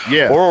 Oh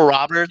yeah. Oral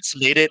Roberts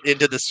made it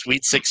into the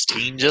Sweet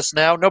 16 just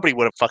now. Nobody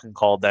would have fucking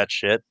called that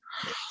shit.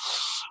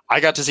 I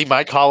got to see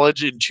my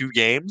college in 2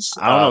 games.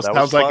 I don't know. That Sounds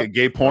was like fun. a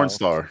gay porn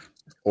star.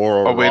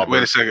 Or Oh wait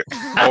a second.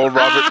 Oh,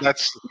 Robert,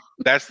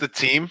 that's the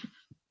team.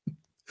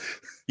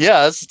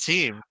 Yeah, that's the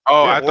team.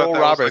 Oh, Yeah, I thought Oral that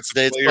Roberts,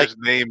 was like they- the player's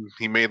name.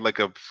 He made like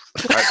a.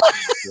 Yeah.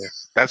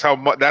 That's how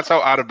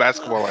out of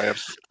basketball I am.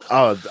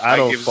 Oh, I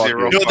don't give fuck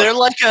zero it. No,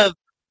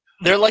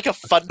 they're like a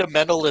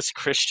fundamentalist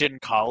Christian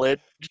college.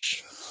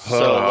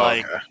 So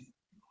Oh,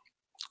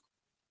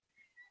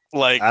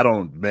 like I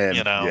don't, man.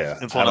 you know, yeah,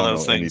 it's I one of don't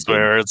those know things anything.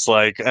 where it's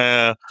like,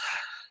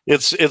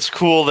 it's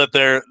cool that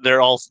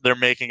they're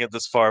making it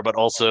this far, but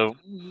also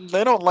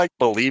they don't like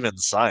believe in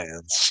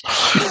science.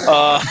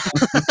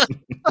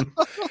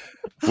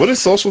 What What is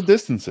social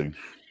distancing?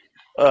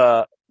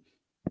 But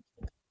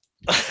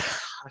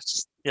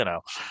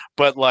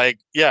like,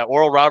 yeah,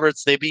 Oral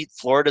Roberts, they beat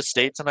Florida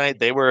State tonight.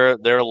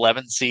 They're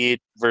 11 seed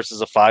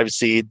versus a 5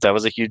 seed. That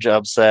was a huge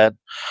upset.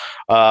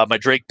 My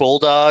Drake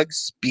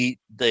Bulldogs beat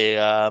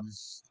the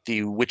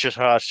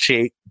Wichita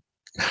State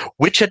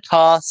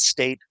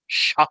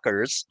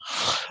Shockers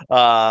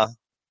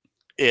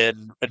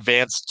in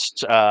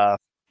advanced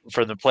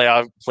for the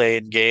playoff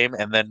playing game,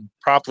 and then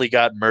promptly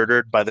got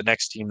murdered by the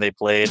next team they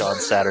played on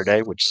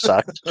Saturday, which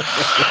sucked.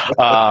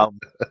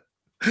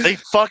 They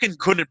fucking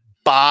couldn't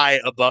buy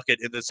a bucket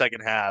in the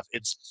second half.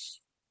 It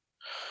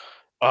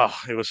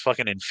was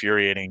fucking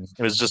infuriating.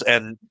 It's just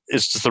the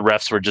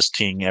refs were just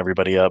teeing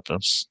everybody up.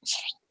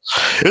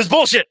 It was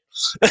bullshit.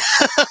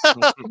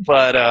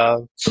 But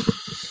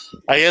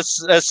I guess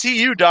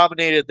CU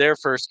dominated their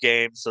first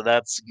game, so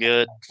that's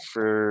good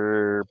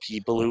for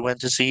people who went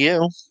to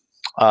CU.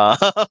 But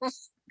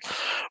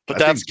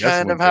that's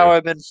kind of how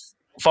I've been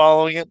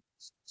following it.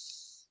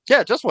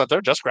 Yeah, just went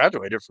there, just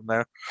graduated from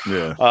there.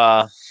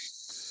 Yeah.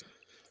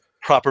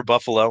 Proper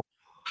Buffalo.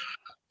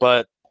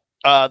 But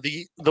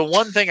the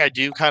one thing I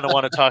do kind of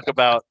want to talk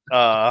about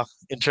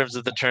in terms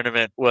of the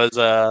tournament was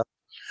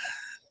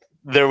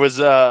there was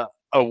a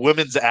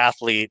women's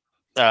athlete.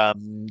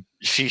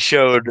 She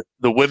showed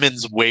the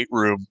women's weight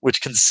room,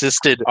 which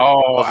consisted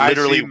of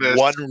literally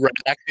one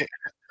rack.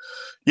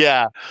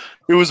 Yeah,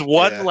 it was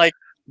one like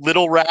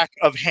little rack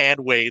of hand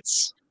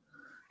weights.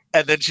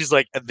 And then she's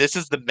like, and this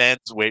is the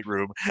men's weight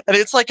room. And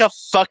it's like a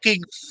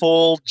fucking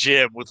full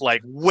gym with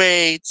like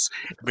weights,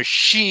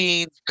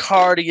 machines,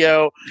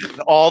 cardio. And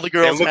all the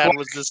girls had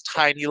was this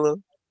tiny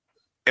little.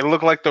 It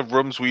looked like the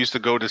rooms we used to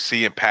go to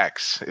see in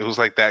PAX. It was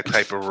like that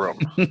type of room.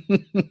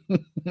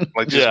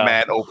 Like just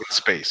mad open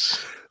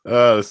space.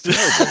 That's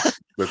terrible.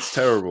 That's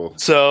terrible.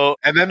 So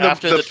and then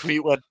after the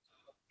tweet went.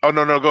 Oh,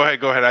 no, go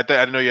ahead. I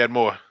didn't know you had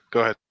more.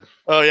 Go ahead.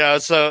 Oh, yeah.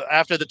 So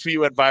after the tweet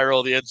went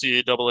viral, the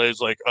NCAA is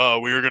like, oh,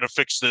 we were going to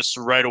fix this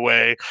right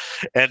away.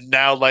 And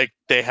now, like,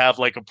 they have,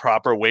 like, a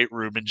proper weight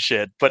room and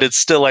shit. But it's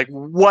still like,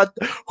 what?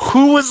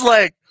 Who was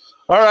like,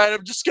 all right,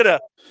 I'm just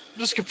gonna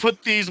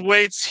put these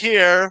weights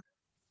here.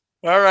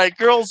 All right,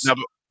 girls,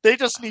 they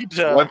just need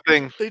to. One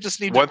thing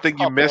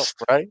you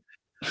missed, up, right?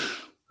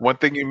 One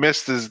thing you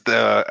missed is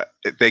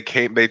they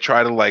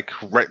try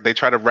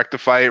to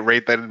rectify it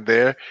right then and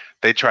there.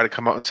 They try to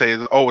come out and say,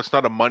 oh, it's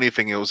not a money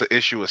thing. It was an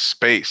issue of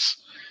space.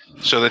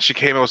 So then she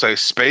came out with like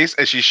space,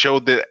 and she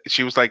showed that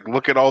she was like,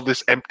 look at all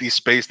this empty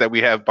space that we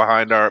have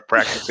behind our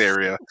practice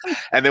area.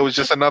 And there was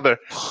just another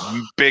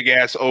big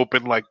ass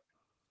open, like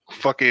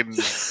fucking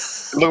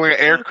look like an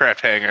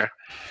aircraft hangar.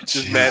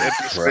 Just mad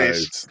empty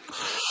space.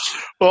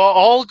 Well,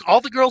 all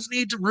the girls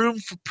need room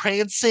for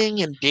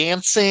prancing and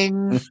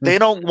dancing. They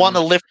don't want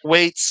to lift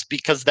weights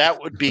because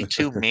that would be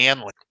too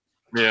manly.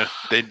 Yeah,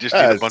 they just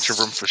need a bunch of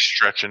room for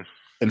stretching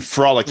and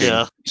frolicking.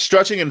 Yeah.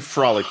 Stretching and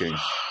frolicking.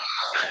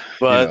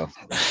 But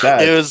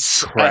it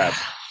was crap.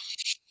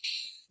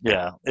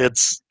 Yeah,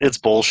 it's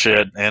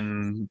bullshit,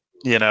 and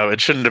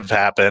it shouldn't have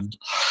happened.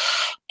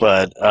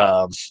 But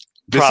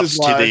props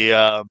to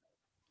the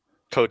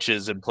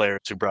coaches and players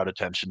who brought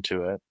attention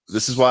to it.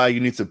 This is why you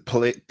need to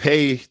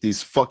pay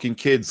these fucking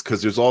kids,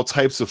 because there's all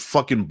types of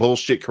fucking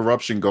bullshit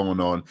corruption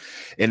going on.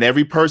 And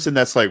every person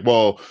that's like,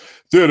 well,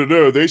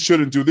 they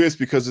shouldn't do this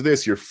because of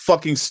this. You're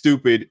fucking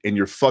stupid and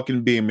you're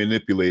fucking being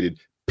manipulated.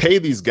 Pay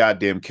these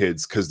goddamn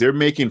kids, because they're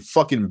making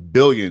fucking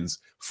billions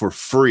for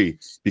free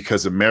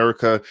because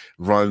America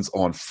runs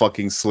on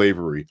fucking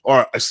slavery.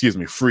 Or, excuse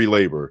me, free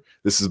labor.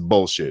 This is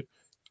bullshit.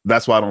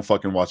 That's why I don't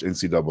fucking watch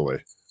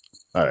NCAA.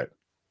 All right.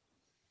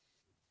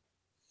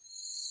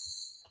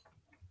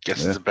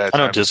 Guess it's a bad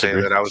time to say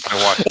that I was going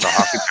to watch the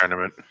hockey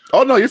tournament.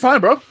 Oh, no, you're fine,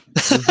 bro.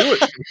 Let's do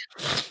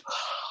it.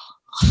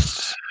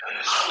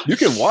 You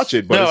can watch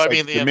it, but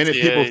the minute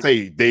people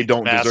say they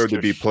don't deserve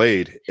to be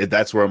played,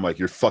 that's where I'm like,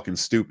 you're fucking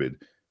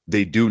stupid.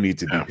 They do need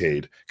to be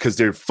paid because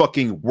they're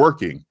fucking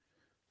working.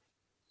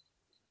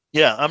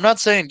 Yeah, I'm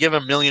not saying give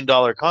them $1 million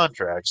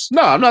contracts.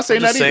 No, I'm not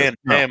saying that either. Saying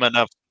pay them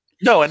enough.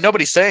 No, and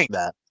nobody's saying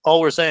that. All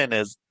we're saying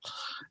is,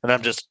 and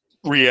I'm just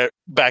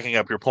backing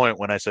up your point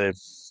when I say,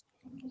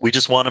 we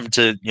just want them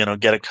to,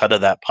 get a cut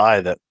of that pie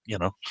that,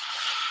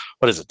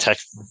 what is it?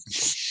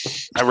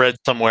 I read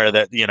somewhere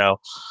that,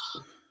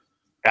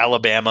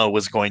 Alabama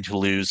was going to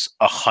lose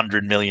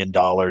 $100 million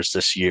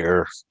this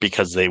year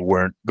because they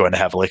weren't going to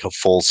have like a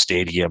full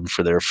stadium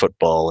for their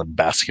football and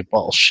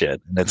basketball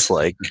shit. And it's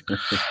like,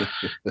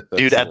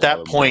 dude, at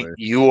that point,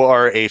 you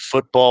are a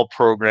football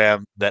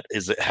program that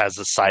has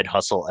a side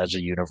hustle as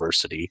a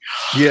university.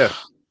 Yeah.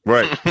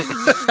 Right.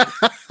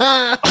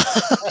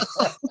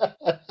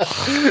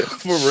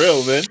 For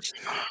real, man.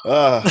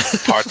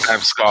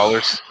 Part-time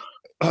scholars.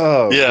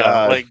 Oh, yeah,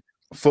 God. like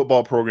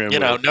football program.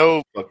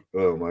 No.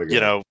 Oh my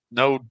God.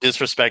 No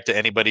disrespect to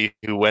anybody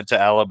who went to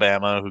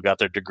Alabama, who got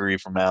their degree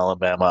from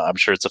Alabama. I'm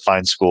sure it's a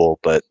fine school,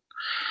 but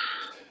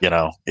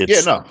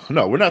it's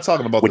no, we're not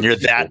talking about when you're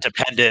that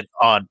dependent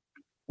on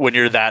when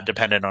you're that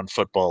dependent on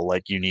football,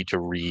 like you need to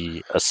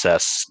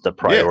reassess the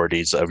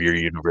priorities of your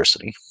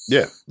university.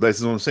 Yeah,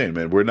 that's what I'm saying,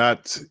 man. We're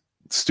not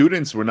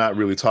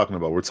really talking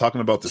about. We're talking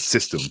about the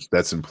system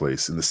that's in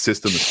place, and the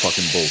system is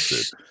fucking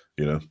bullshit,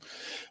 you know.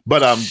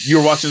 But you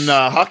were watching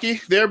hockey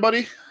there,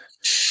 buddy?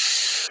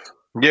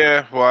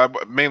 Yeah, well,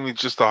 mainly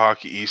just the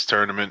Hockey East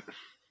tournament.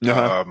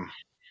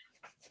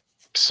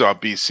 Saw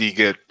BC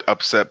get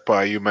upset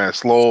by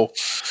UMass Lowell.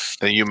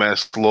 Then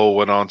UMass Lowell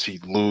went on to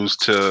lose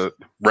to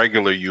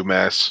regular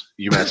UMass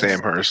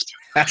Amherst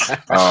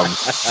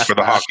for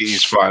the Hockey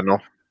East final.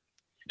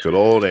 Good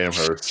old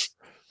Amherst.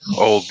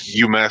 Old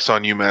UMass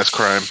on UMass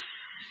crime.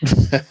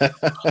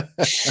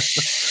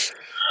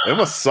 It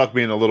must suck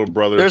being a little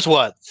brother. There's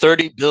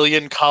 30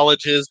 billion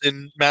colleges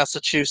in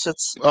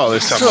Massachusetts? Oh,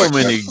 there's so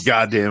many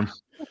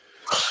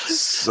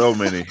so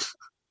many.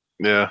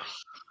 Yeah.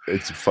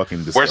 It's fucking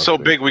disgusting. We're so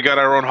big, we got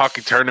our own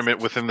hockey tournament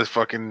within the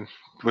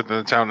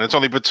town. It's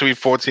only between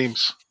 4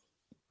 teams.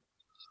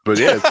 But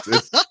yeah,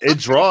 it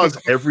draws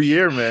every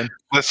year, man.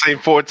 The same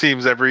 4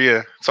 teams every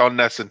year. It's on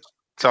Nesson.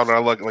 It's on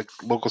our like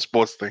local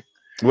sports thing.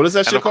 What is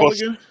that shit called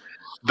again?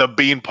 The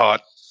Bean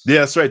Pot. Yeah,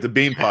 that's right. The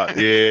Bean Pot.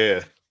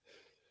 Yeah.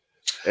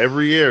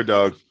 Every year,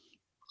 dog.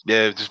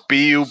 Yeah, just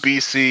BU,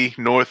 BC,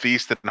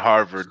 Northeast, and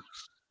Harvard.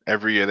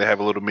 Every year they have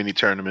a little mini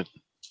tournament.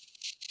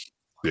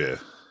 Yeah.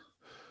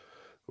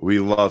 We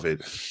love it.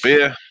 But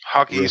yeah,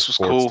 Hockey East was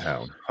cool.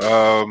 Town.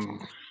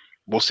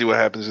 We'll see what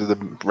happens in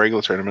the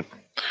regular tournament.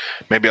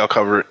 Maybe I'll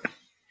cover it.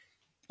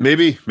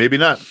 Maybe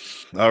not.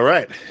 All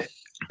right.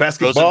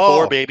 Basketball. Frozen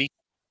 4, baby.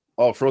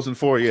 Oh, Frozen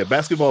 4, yeah.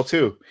 Basketball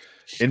too.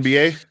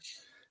 NBA,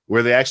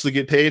 where they actually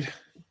get paid.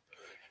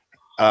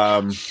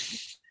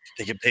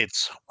 They get paid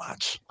so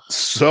much.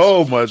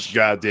 So much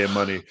goddamn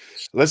money.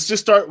 Let's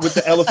just start with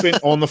the elephant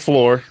on the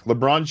floor.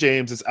 LeBron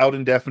James is out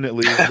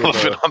indefinitely.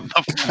 Elephant on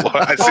the floor.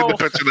 I see the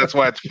picture. That's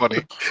why it's funny.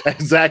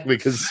 Exactly,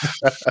 because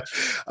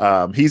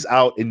he's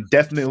out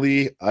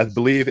indefinitely. I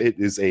believe it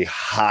is a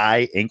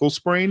high ankle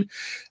sprain.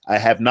 I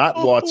have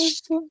not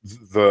watched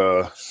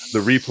the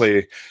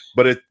replay,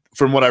 but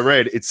from what I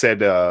read, it said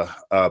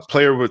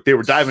they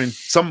were diving.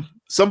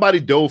 Somebody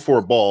dove for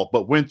a ball,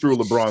 but went through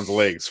LeBron's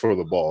legs for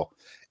the ball,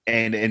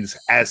 and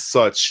as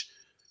such,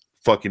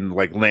 fucking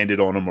like landed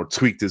on him or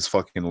tweaked his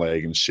fucking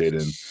leg and shit.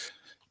 And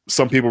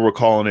some people were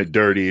calling it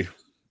dirty.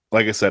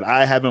 Like I said,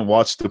 I haven't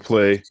watched the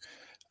play,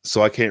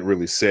 so I can't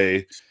really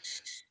say.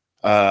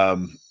 What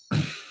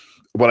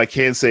I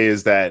can say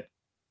is that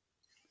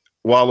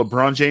while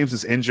LeBron James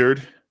is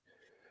injured,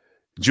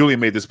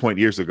 Julian made this point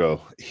years ago.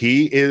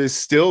 He is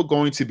still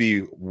going to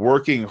be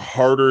working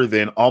harder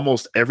than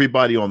almost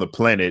everybody on the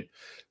planet.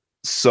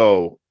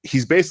 So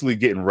he's basically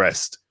getting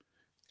rest.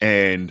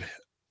 And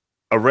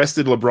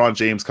arrested LeBron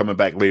James coming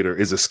back later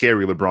is a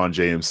scary LeBron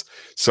James.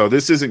 So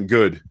this isn't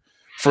good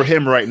for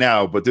him right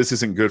now, but this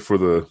isn't good for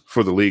the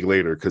league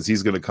later, because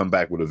he's going to come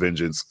back with a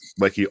vengeance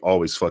like he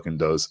always fucking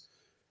does.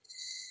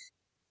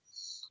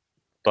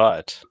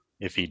 But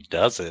if he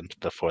doesn't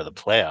before the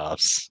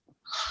playoffs,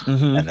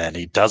 and then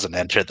he doesn't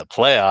enter the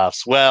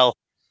playoffs, well,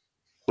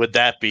 would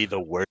that be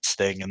the worst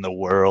thing in the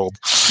world?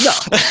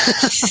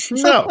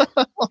 No.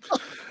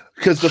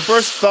 Because the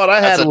first thought I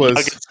had was...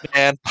 Nuggets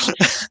fan.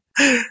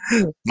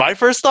 My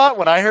first thought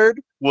when I heard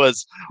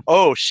was,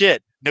 oh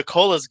shit,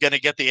 Nikola's going to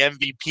get the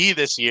MVP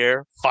this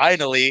year,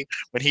 finally,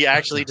 when he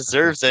actually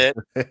deserves it.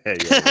 Yeah,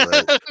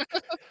 right.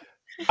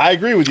 I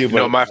agree with you. You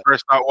know, my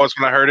first thought was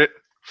when I heard it,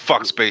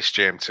 fuck Space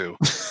Jam 2.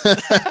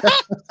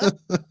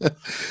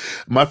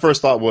 My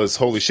first thought was,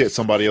 holy shit,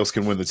 somebody else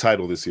can win the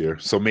title this year.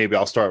 So maybe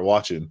I'll start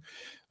watching.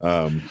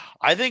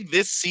 I think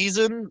this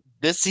season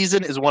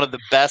is one of the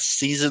best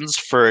seasons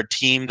for a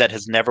team that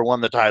has never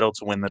won the title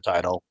to win the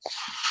title.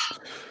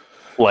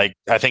 Like,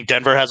 I think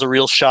Denver has a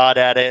real shot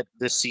at it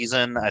this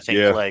season. I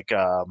think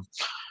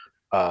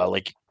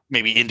like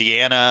maybe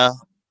Indiana,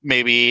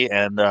 maybe,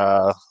 and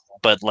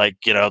but like,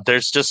 you know,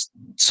 there's just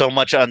so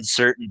much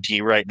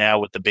uncertainty right now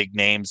with the big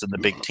names and the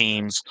big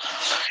teams.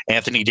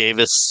 Anthony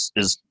Davis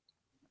is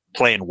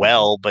playing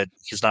well, but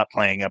he's not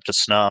playing up to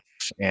snuff.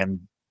 And,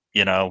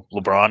 you know,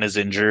 LeBron is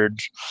injured.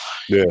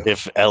 Yeah.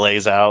 If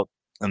LA's out.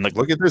 And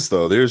look at this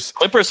though. There's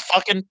Clippers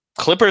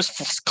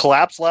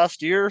collapsed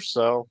last year,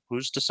 so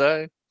who's to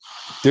say?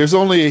 There's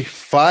only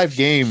 5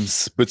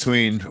 games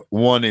between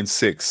 1 and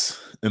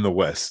 6 in the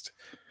West.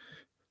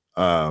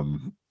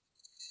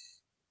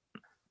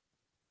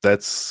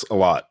 That's a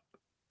lot.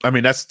 I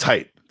mean, that's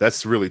tight.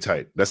 That's really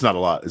tight. That's not a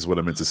lot, is what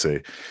I meant to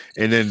say.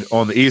 And then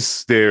on the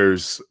East,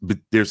 there's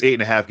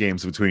 8.5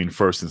 games between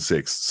 1st and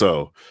 6th.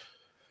 So,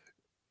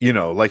 you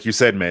know, like you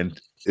said, man,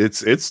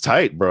 it's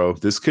tight, bro.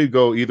 This could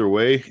go either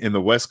way in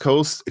the West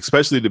Coast,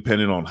 especially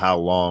depending on how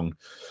long.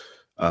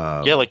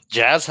 Like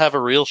Jazz have a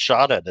real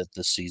shot at it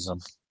this season.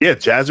 Yeah,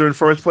 Jazz are in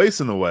 1st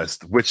place in the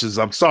West, which is,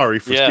 I'm sorry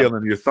for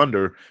stealing your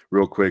thunder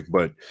real quick,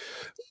 but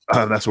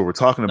that's what we're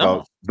talking about.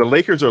 No. The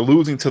Lakers are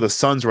losing to the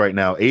Suns right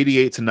now,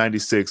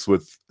 88-96,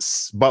 with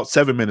about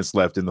 7 minutes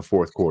left in the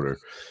 4th quarter.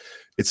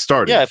 It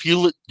started. Yeah, if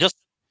you just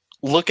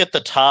look at the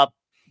top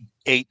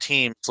 8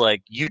 teams,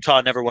 like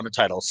Utah never won a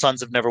title,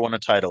 Suns have never won a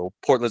title,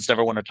 Portland's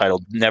never won a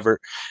title,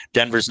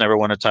 Denver's never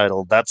won a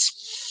title.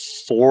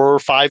 That's 4 or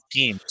 5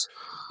 teams.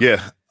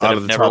 Yeah, that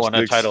have never won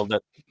a title.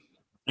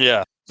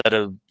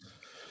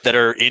 That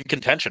are in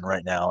contention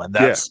right now, and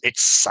that's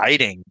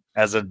exciting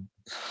as a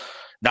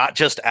not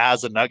just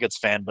as a Nuggets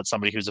fan, but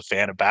somebody who's a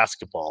fan of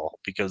basketball.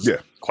 Because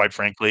quite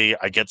frankly,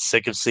 I get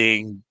sick of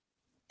seeing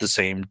the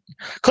same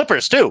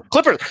Clippers too.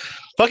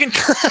 Fucking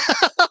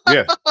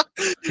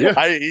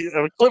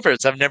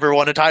Clippers have never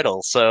won a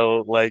title.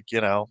 So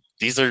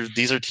these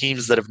are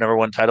teams that have never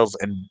won titles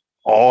and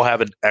all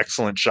have an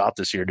excellent shot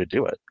this year to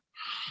do it.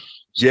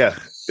 Yeah,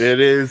 it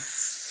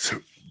is.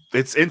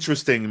 It's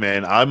interesting,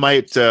 man. I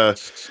might, I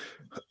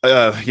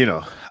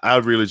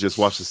would really just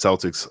watch the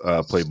Celtics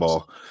play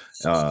ball.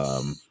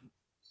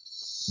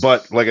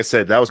 But like I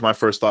said, that was my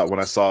first thought when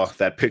I saw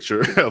that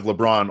picture of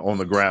LeBron on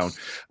the ground.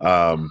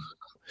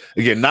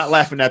 Again, not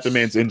laughing at the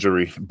man's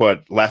injury,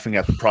 but laughing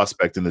at the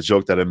prospect and the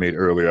joke that I made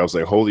earlier. I was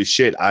like, holy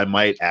shit, I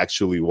might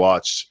actually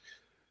watch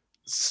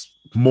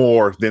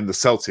more than the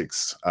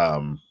Celtics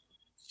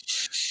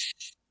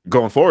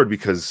going forward,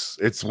 because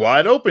it's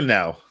wide open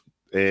now.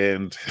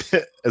 And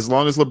as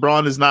long as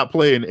LeBron is not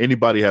playing,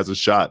 anybody has a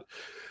shot,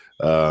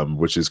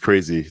 which is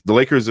crazy. The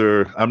Lakers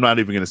I'm not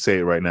even going to say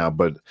it right now,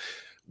 but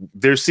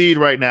their seed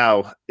right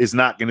now is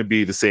not going to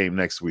be the same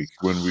next week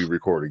when we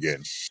record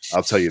again.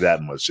 I'll tell you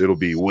that much. It'll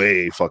be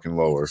way fucking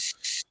lower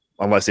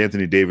unless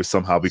Anthony Davis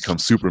somehow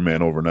becomes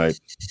Superman overnight,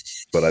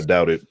 but I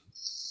doubt it.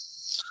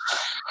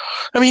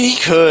 I mean, he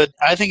could.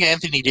 I think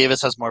Anthony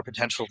Davis has more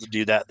potential to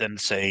do that than,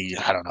 say,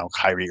 I don't know,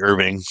 Kyrie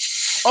Irving.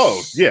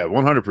 Oh, yeah,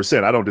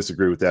 100%. I don't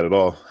disagree with that at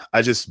all.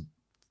 I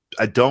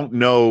don't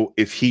know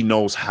if he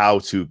knows how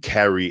to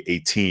carry a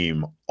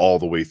team all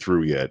the way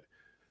through yet.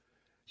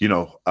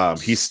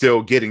 He's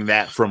still getting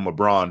that from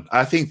LeBron.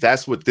 I think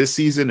that's what this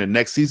season and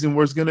next season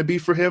was going to be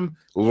for him,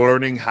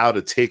 learning how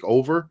to take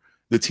over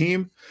the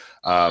team.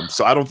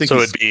 So I don't think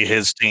it'd be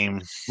his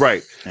team.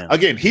 Right. Yeah.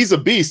 Again, he's a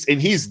beast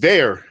and he's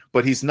there,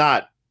 but he's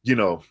not,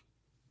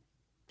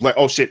 like,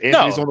 oh shit,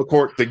 Anthony's on the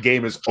court, the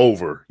game is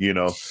over,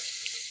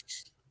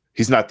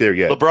 He's not there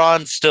yet.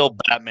 LeBron's still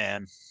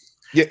Batman.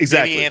 Yeah,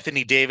 exactly. Maybe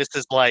Anthony Davis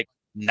is like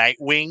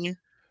Nightwing,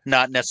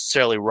 not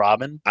necessarily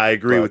Robin. I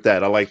agree with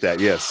that. I like that.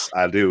 Yes,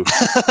 I do.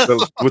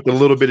 With a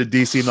little bit of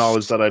DC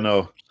knowledge that I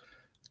know.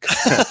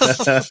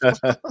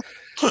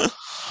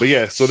 But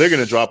yeah, so they're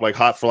going to drop like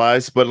hot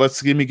flies. But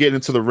let me get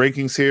into the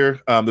rankings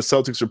here. The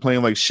Celtics are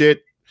playing like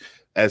shit,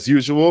 as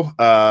usual.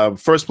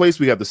 First place,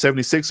 we have the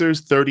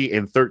 76ers,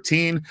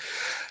 30-13.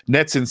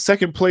 Nets in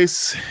second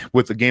place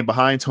with the game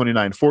behind,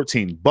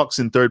 29-14. Bucks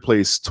in third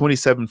place,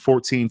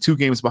 27-14, 2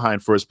 games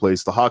behind first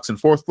place. The Hawks in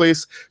fourth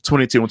place,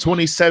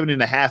 22-20,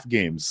 7.5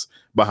 games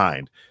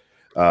behind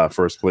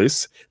first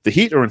place. The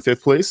Heat are in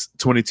fifth place,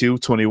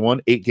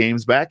 22-21, 8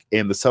 games back.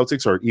 And the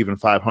Celtics are even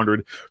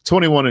 500,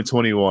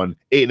 21-21,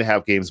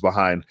 8.5 games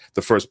behind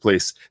the first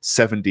place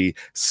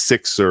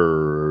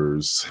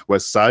 76ers.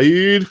 West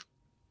Side.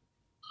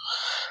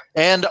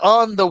 And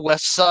on the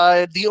West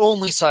Side, the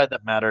only side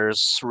that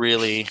matters,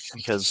 really,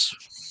 because,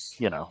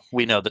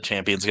 we know the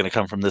champion's going to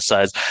come from this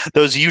side.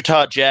 Those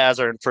Utah Jazz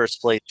are in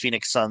first place.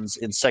 Phoenix Suns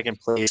in second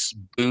place.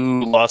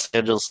 Boo, Los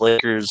Angeles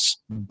Lakers.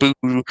 Boo,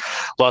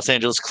 Los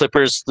Angeles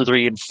Clippers,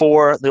 3 and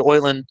 4. The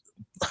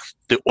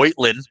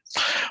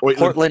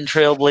Portland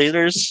Trail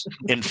Blazers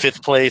in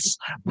fifth place.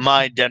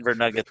 My Denver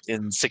Nuggets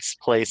in sixth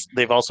place.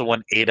 They've also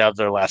won 8 out of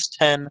their last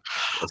 10.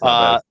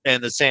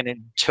 And the San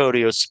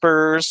Antonio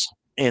Spurs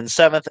in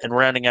seventh, and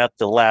rounding out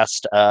the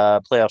last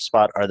playoff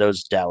spot are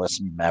those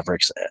Dallas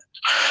Mavericks at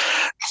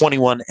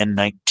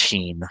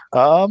 21-19.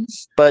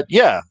 But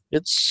yeah,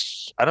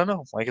 I don't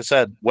know. Like I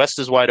said, West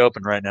is wide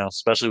open right now,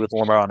 especially with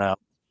LeBron out.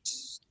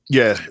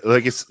 Yeah,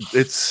 like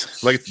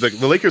it's like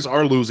the Lakers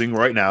are losing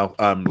right now.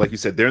 Like you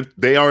said,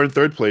 they are in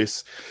third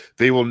place.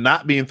 They will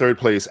not be in third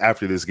place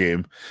after this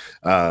game,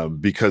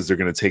 because they're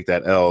going to take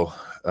that L.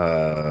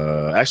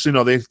 Actually,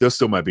 no, they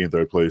still might be in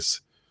third place.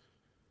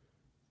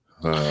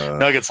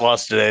 Nuggets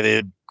lost today.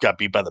 They got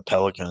beat by the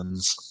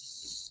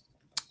Pelicans.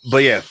 But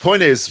yeah,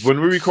 point is,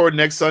 when we record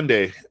next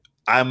Sunday,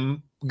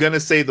 I'm gonna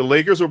say the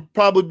Lakers will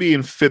probably be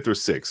in fifth or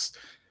sixth.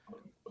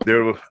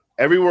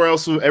 Everyone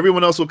else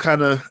will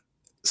kind of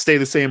stay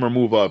the same or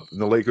move up,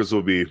 and the Lakers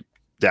will be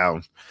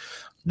down to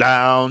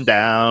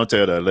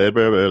the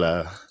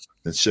liberal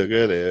and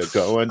sugar. They're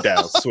going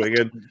down,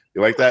 swinging.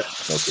 You like that?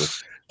 Okay.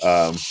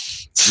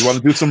 You want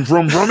to do some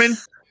vroom vrooming?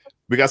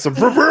 We got some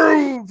vroom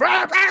vroom.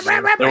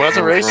 There was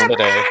a race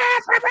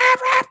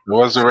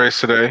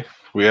today.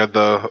 We had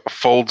the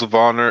Folds of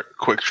Honor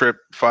Quick Trip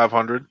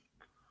 500.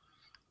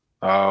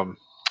 I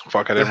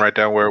didn't write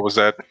down where it was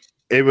at.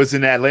 It was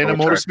in Atlanta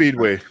Motor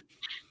Speedway.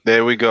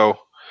 There we go.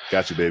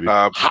 Got you, baby.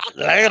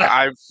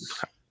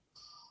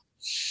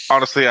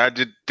 Honestly, I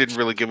didn't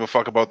really give a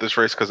fuck about this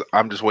race because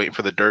I'm just waiting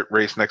for the dirt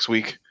race next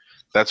week.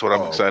 That's what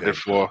I'm excited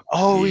for.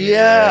 Oh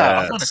yeah,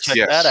 I'm gonna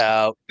check that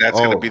out. That's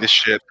gonna be the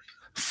shit.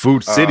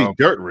 Food City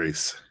dirt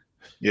race.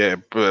 Yeah,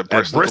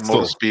 Bristol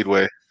Motor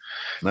Speedway.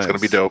 Nice. It's gonna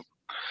be dope.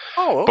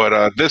 Oh,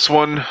 But this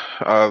one,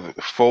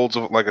 Folds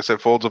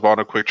of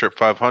Honor Quick Trip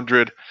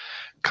 500.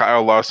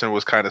 Kyle Larson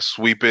was kind of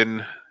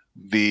sweeping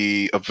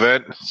the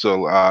event.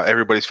 So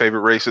everybody's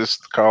favorite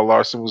racist, Kyle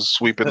Larson, was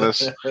sweeping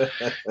this.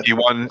 He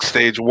won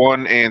stage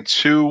 1 and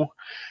 2,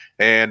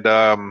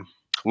 and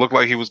looked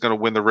like he was going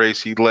to win the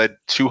race. He led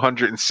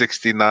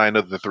 269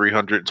 of the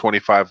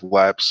 325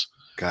 laps.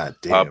 God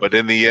damn. But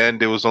in the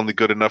end, it was only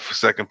good enough for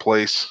second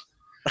place.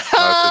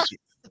 'Cause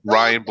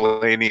Ryan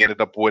Blaney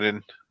ended up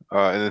winning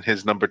in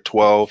his number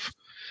 12.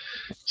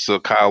 So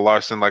Kyle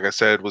Larson, like I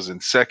said, was in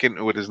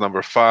second with his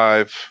number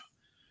 5.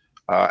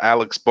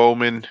 Alex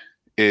Bowman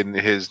in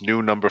his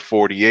new number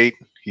 48.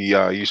 He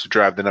used to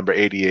drive the number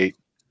 88.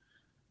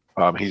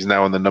 He's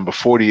now in the number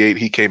 48.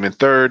 He came in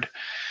third.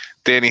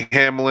 Danny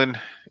Hamlin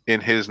in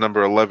his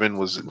number 11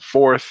 was in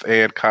fourth.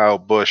 And Kyle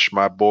Busch,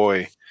 my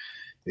boy,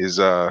 is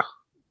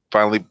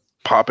finally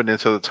popping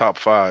into the top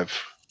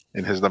 5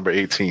 in his number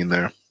 18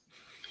 there.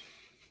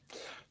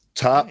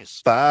 Top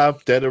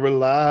 5 dead or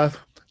alive.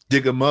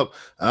 Dig them up.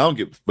 I don't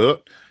give a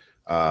fuck.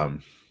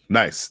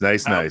 Nice.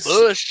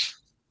 Bush.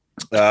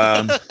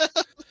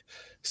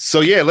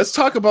 So yeah, let's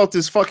talk about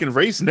this fucking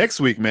race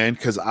next week, man,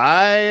 because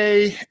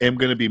I am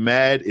gonna be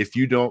mad if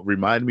you don't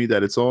remind me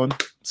that it's on.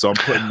 So I'm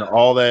putting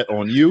all that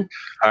on you.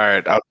 All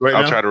right, I'll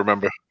try to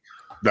remember.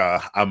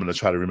 I'm gonna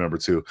try to remember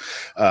too.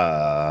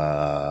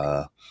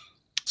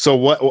 So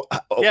what?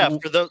 Yeah,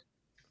 for those.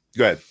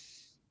 Go ahead.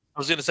 I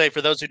was gonna say,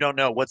 for those who don't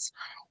know,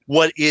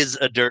 what is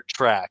a dirt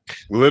track?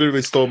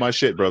 Literally stole my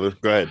shit, brother.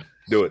 Go ahead,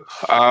 do it.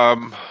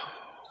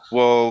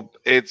 Well,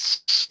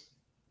 it's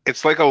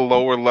like a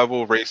lower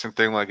level racing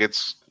thing. Like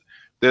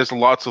there's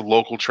lots of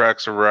local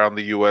tracks around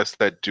the U.S.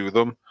 that do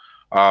them.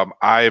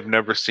 I have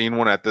never seen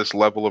one at this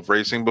level of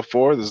racing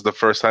before. This is the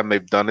first time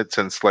they've done it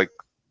since I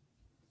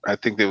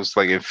think it was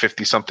in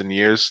 50 something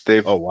years.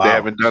 They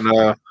haven't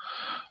done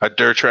a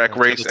dirt track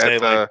race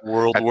at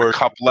the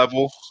cup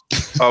level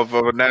of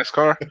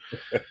NASCAR.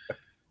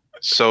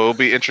 So it'll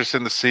be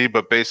interesting to see.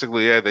 But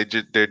basically, yeah,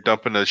 they're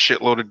dumping a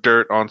shitload of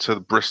dirt onto the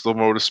Bristol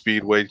Motor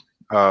Speedway,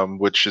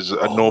 which is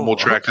a normal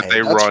track that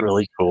they run. That's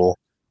really cool.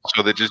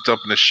 So they're just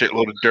dumping a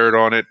shitload of dirt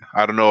on it.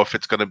 I don't know if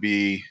it's going to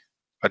be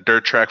a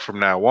dirt track from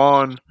now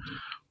on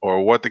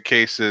or what the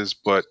case is,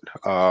 but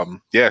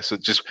so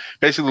just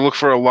basically look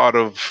for a lot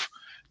of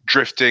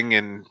drifting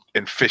and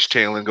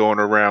fishtailing going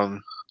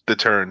around the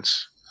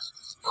turns.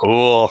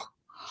 Cool.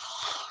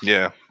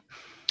 Yeah,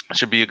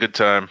 should be a good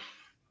time.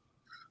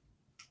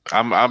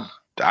 I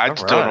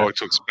just don't know what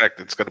to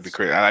expect. It's going to be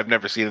crazy. I've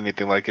never seen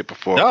anything like it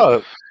before.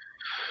 No.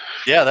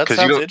 Yeah, that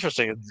sounds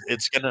interesting.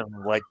 It's going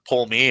to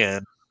pull me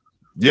in.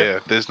 Yeah,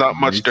 there's not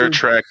much dirt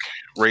track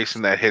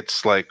racing that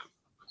hits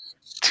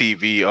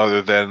TV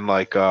other than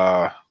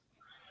I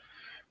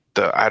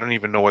don't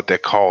even know what they're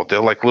called. They're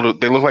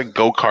they look like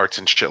go-karts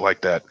and shit like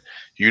that.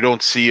 You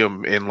don't see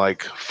them in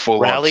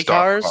full rally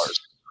cars.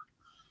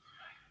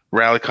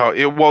 Rally car.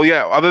 Well,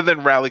 yeah. Other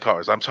than rally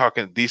cars, I'm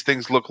talking. These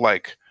things look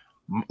like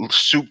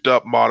souped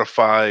up,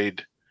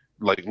 modified,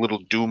 little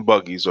dune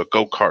buggies or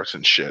go-karts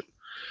and shit.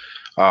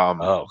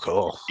 Oh,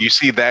 cool. You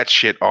see that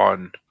shit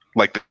on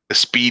the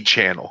Speed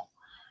Channel.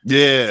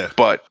 Yeah.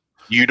 But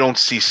you don't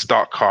see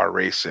stock car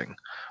racing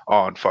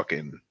on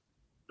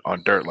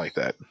dirt like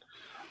that.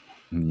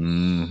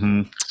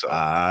 Mm-hmm. So,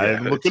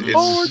 I'm looking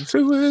forward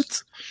to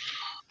it.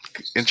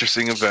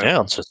 Interesting event.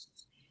 Yeah, just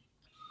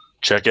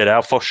check it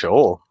out for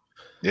sure.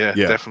 Yeah,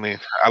 definitely.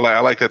 I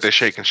like that they're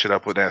shaking shit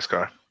up with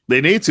NASCAR.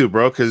 They need to,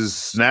 bro,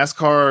 because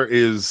NASCAR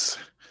is...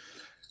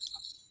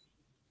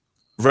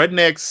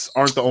 Rednecks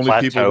aren't the only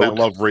people that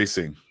love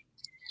racing.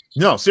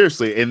 No,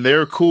 seriously, and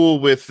they're cool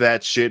with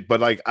that shit.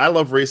 But I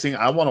love racing.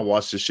 I want to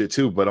watch this shit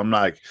too. But I'm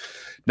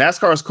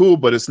NASCAR is cool,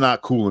 but it's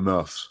not cool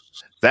enough.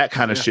 That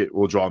kind of shit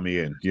will draw me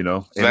in,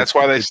 And that's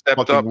why they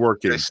stepped up.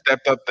 Working. They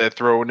stepped up. They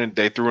threw in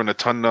a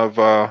ton of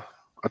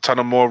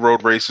more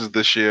road races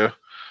this year.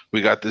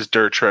 We got this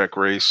dirt track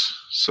race.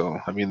 So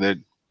I mean,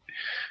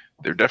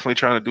 they're definitely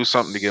trying to do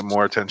something to get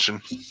more attention.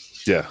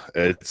 Yeah,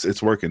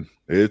 it's working.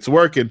 It's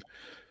working.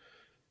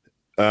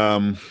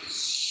 You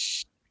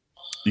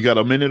got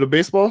a minute of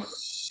baseball?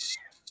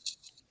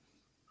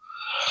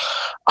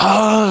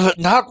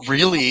 Not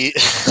really.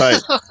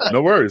 Tight.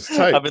 No worries.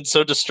 Tight. I've been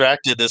so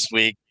distracted this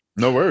week.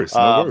 No worries.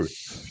 No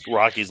worries.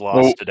 Rockies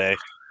lost today.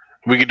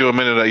 We could do a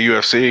minute of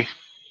UFC.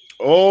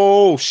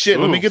 Oh shit!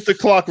 Let me get the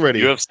clock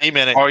ready. UFC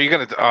minute. Oh, you're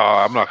gonna?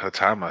 Oh, I'm not gonna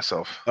time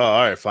myself. Oh,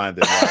 all right, fine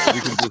then. All right.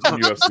 We can do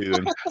some UFC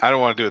then. I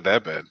don't want to do it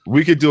that bad.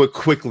 We could do it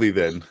quickly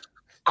then.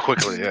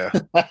 Quickly, yeah.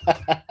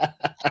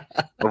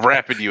 A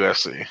rapid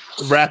UFC.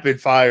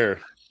 Rapid fire.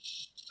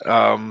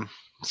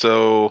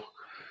 So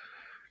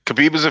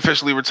Khabib is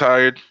officially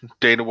retired.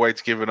 Dana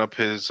White's given up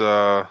his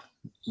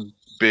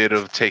bid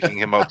of taking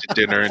him out to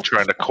dinner and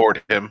trying to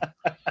court him.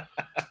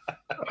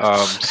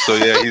 So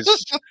yeah,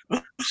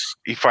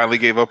 he finally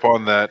gave up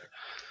on that.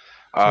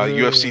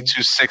 UFC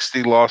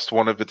 260 lost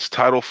one of its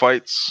title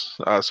fights.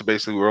 So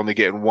basically, we're only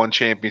getting one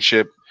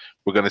championship.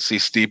 We're going to see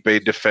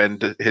Stipe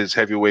defend his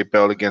heavyweight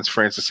belt against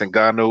Francis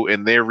Ngannou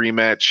in their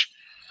rematch.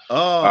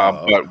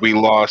 But we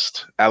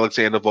lost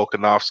Alexander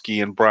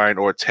Volkanovski and Brian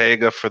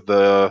Ortega for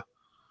the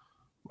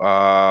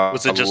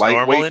was it just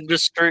normal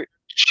industry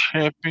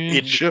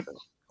championship?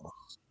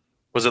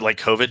 Was it like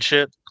COVID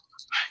shit?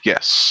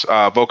 Yes.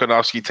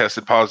 Volkanovski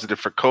tested positive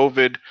for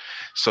COVID,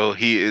 so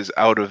he is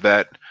out of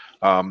that.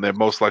 They're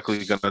most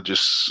likely going to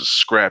just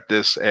scrap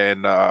this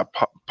and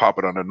pop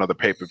it on another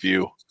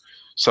pay-per-view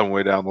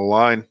somewhere down the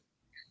line.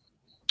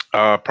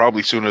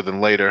 Probably sooner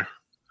than later.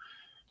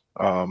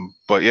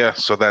 But yeah,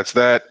 so that's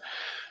that.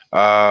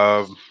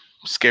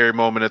 Scary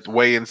moment at the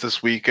weigh-ins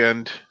this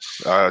weekend.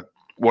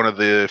 One of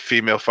the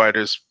female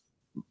fighters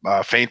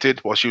fainted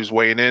while she was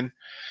weighing in.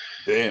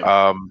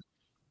 Damn.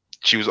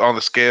 She was on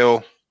the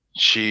scale.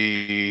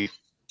 She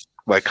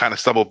kind of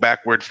stumbled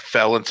backward,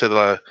 fell into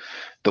the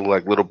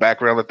little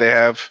background that they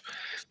have.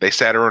 They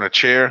sat her on a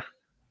chair,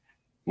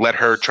 let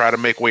her try to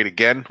make weight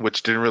again,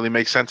 which didn't really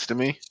make sense to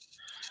me.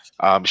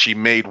 She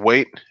made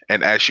weight,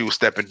 and as she was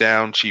stepping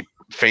down, she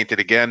fainted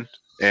again,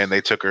 and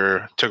they took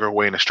her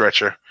away in a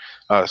stretcher.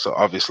 So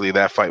obviously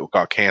that fight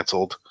got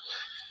canceled.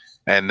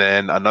 And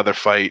then another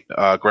fight,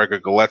 Gregor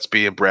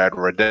Gillespie and Brad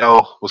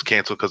Riddell, was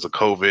canceled because of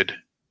COVID.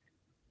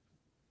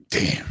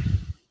 Damn.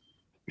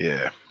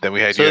 Yeah. Then we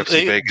had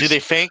UFC Vegas. Do they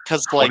faint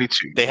because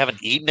they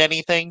haven't eaten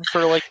anything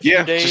for a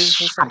few days?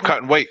 Just from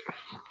cutting weight,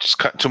 just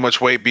cutting too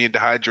much weight, being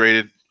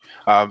dehydrated.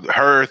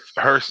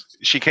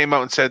 She came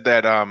out and said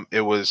that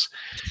it was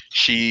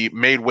she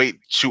made weight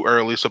too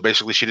early, so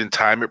basically she didn't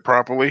time it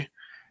properly,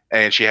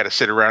 and she had to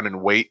sit around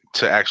and wait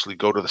to actually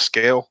go to the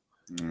scale.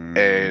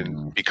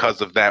 And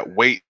because of that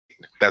weight,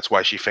 that's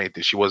why she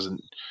fainted.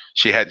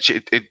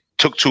 It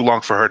took too long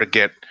for her to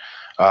get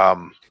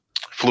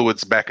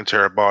fluids back into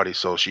her body,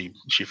 so she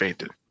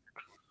fainted.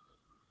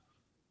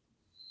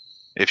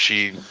 If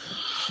she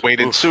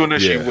waited sooner,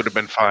 she would have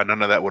been fine.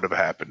 None of that would have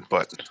happened,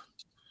 but it's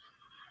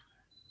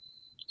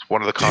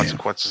one of the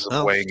consequences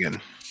of weighing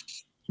in.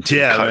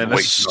 Yeah, man,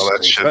 that's all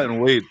that shit. Cutting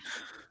weight.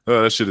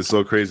 Oh, that shit is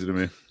so crazy to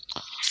me.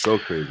 So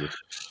crazy.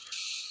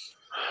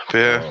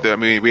 Yeah, I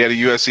mean, we had a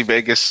UFC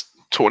Vegas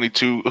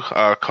 22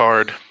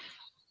 card.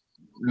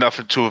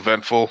 Nothing too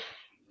eventful.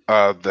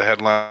 The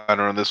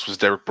headliner on this was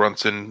Derek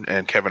Brunson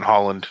and Kevin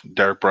Holland.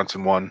 Derek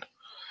Brunson won.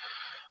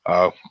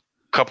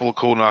 Couple of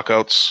cool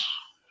knockouts.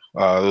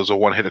 There was a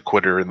one-hit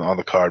quitter on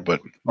the card,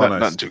 but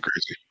nothing too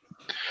crazy.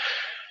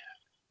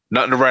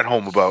 Nothing to write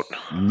home about.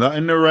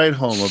 Nothing to write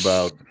home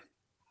about.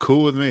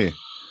 Cool with me.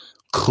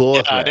 Cool.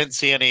 Yeah, I didn't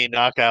see any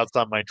knockouts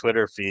on my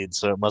Twitter feed,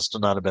 so it must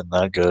have not been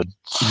that good.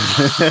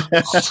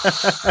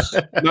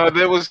 No,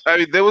 there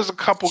was a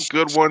couple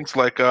good ones,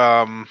 like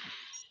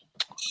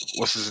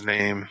what's his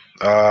name?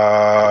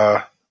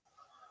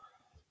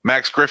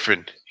 Max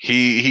Griffin.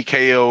 He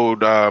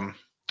KO'd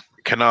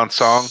Kenan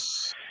Song.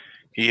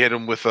 He hit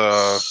him with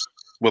a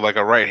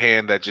right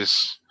hand that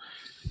just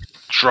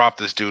dropped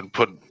this dude and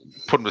put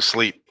him to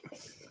sleep.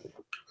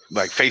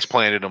 Like face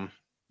planted him.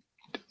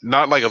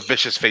 Not like a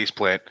vicious face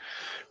plant,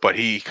 but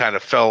he kind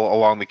of fell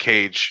along the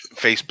cage,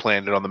 face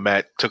planted on the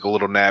mat, took a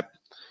little nap.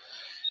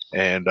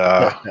 And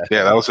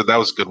yeah, that was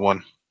a good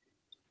one.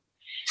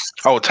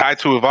 Oh, Tai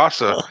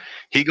Tuivasa.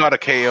 He got a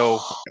KO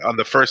on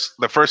the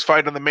first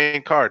fight on the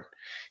main card.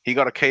 He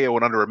got a KO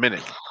in under a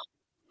minute.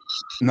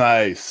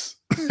 Nice.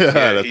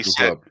 Yeah, he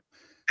said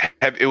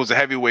it was a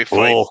heavyweight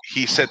fight. Oh.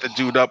 He set the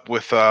dude up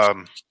with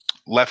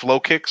left low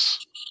kicks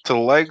to the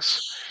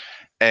legs,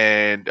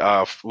 and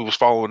he was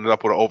following it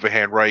up with an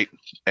overhand right.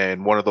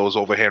 And one of those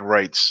overhand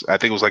rights, I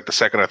think it was like the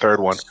second or third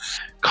one,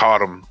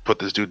 caught him, put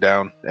this dude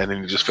down, and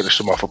then he just finished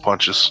him off with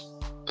punches.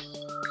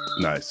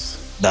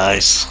 Nice.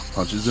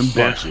 Punches and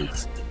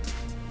bunches. Yeah.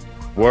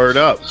 Word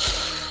up.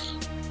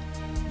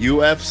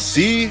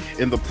 UFC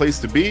in the place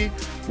to be.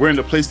 We're in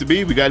the place to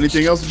be. We got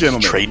anything else,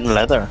 gentlemen? Trading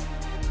leather.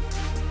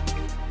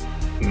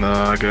 No,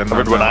 I got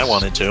covered what I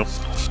wanted to.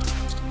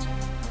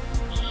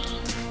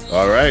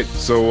 All right.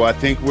 So I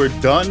think we're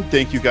done.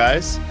 Thank you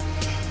guys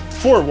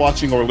for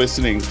watching or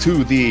listening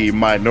to the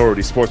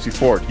Minority Sports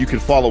Report. You can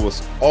follow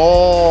us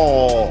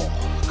all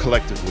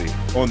collectively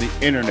on the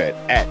internet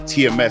at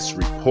TMS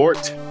Report.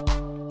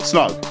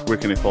 Snog, where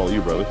can they follow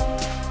you, brother?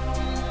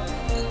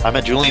 I'm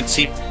at Julian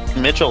C.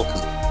 Mitchell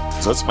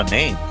because that's my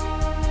name.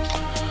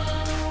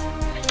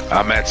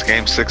 I'm at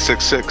Game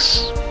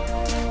 666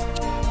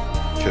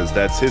 because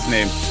that's his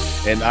name,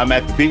 and I'm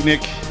at the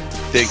Beatnik.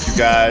 Thank you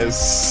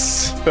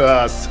guys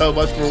so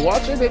much for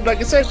watching, and like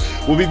I said,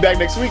 we'll be back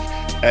next week,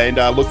 and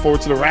look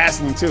forward to the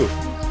wrestling too.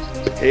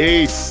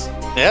 Peace.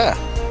 Yeah.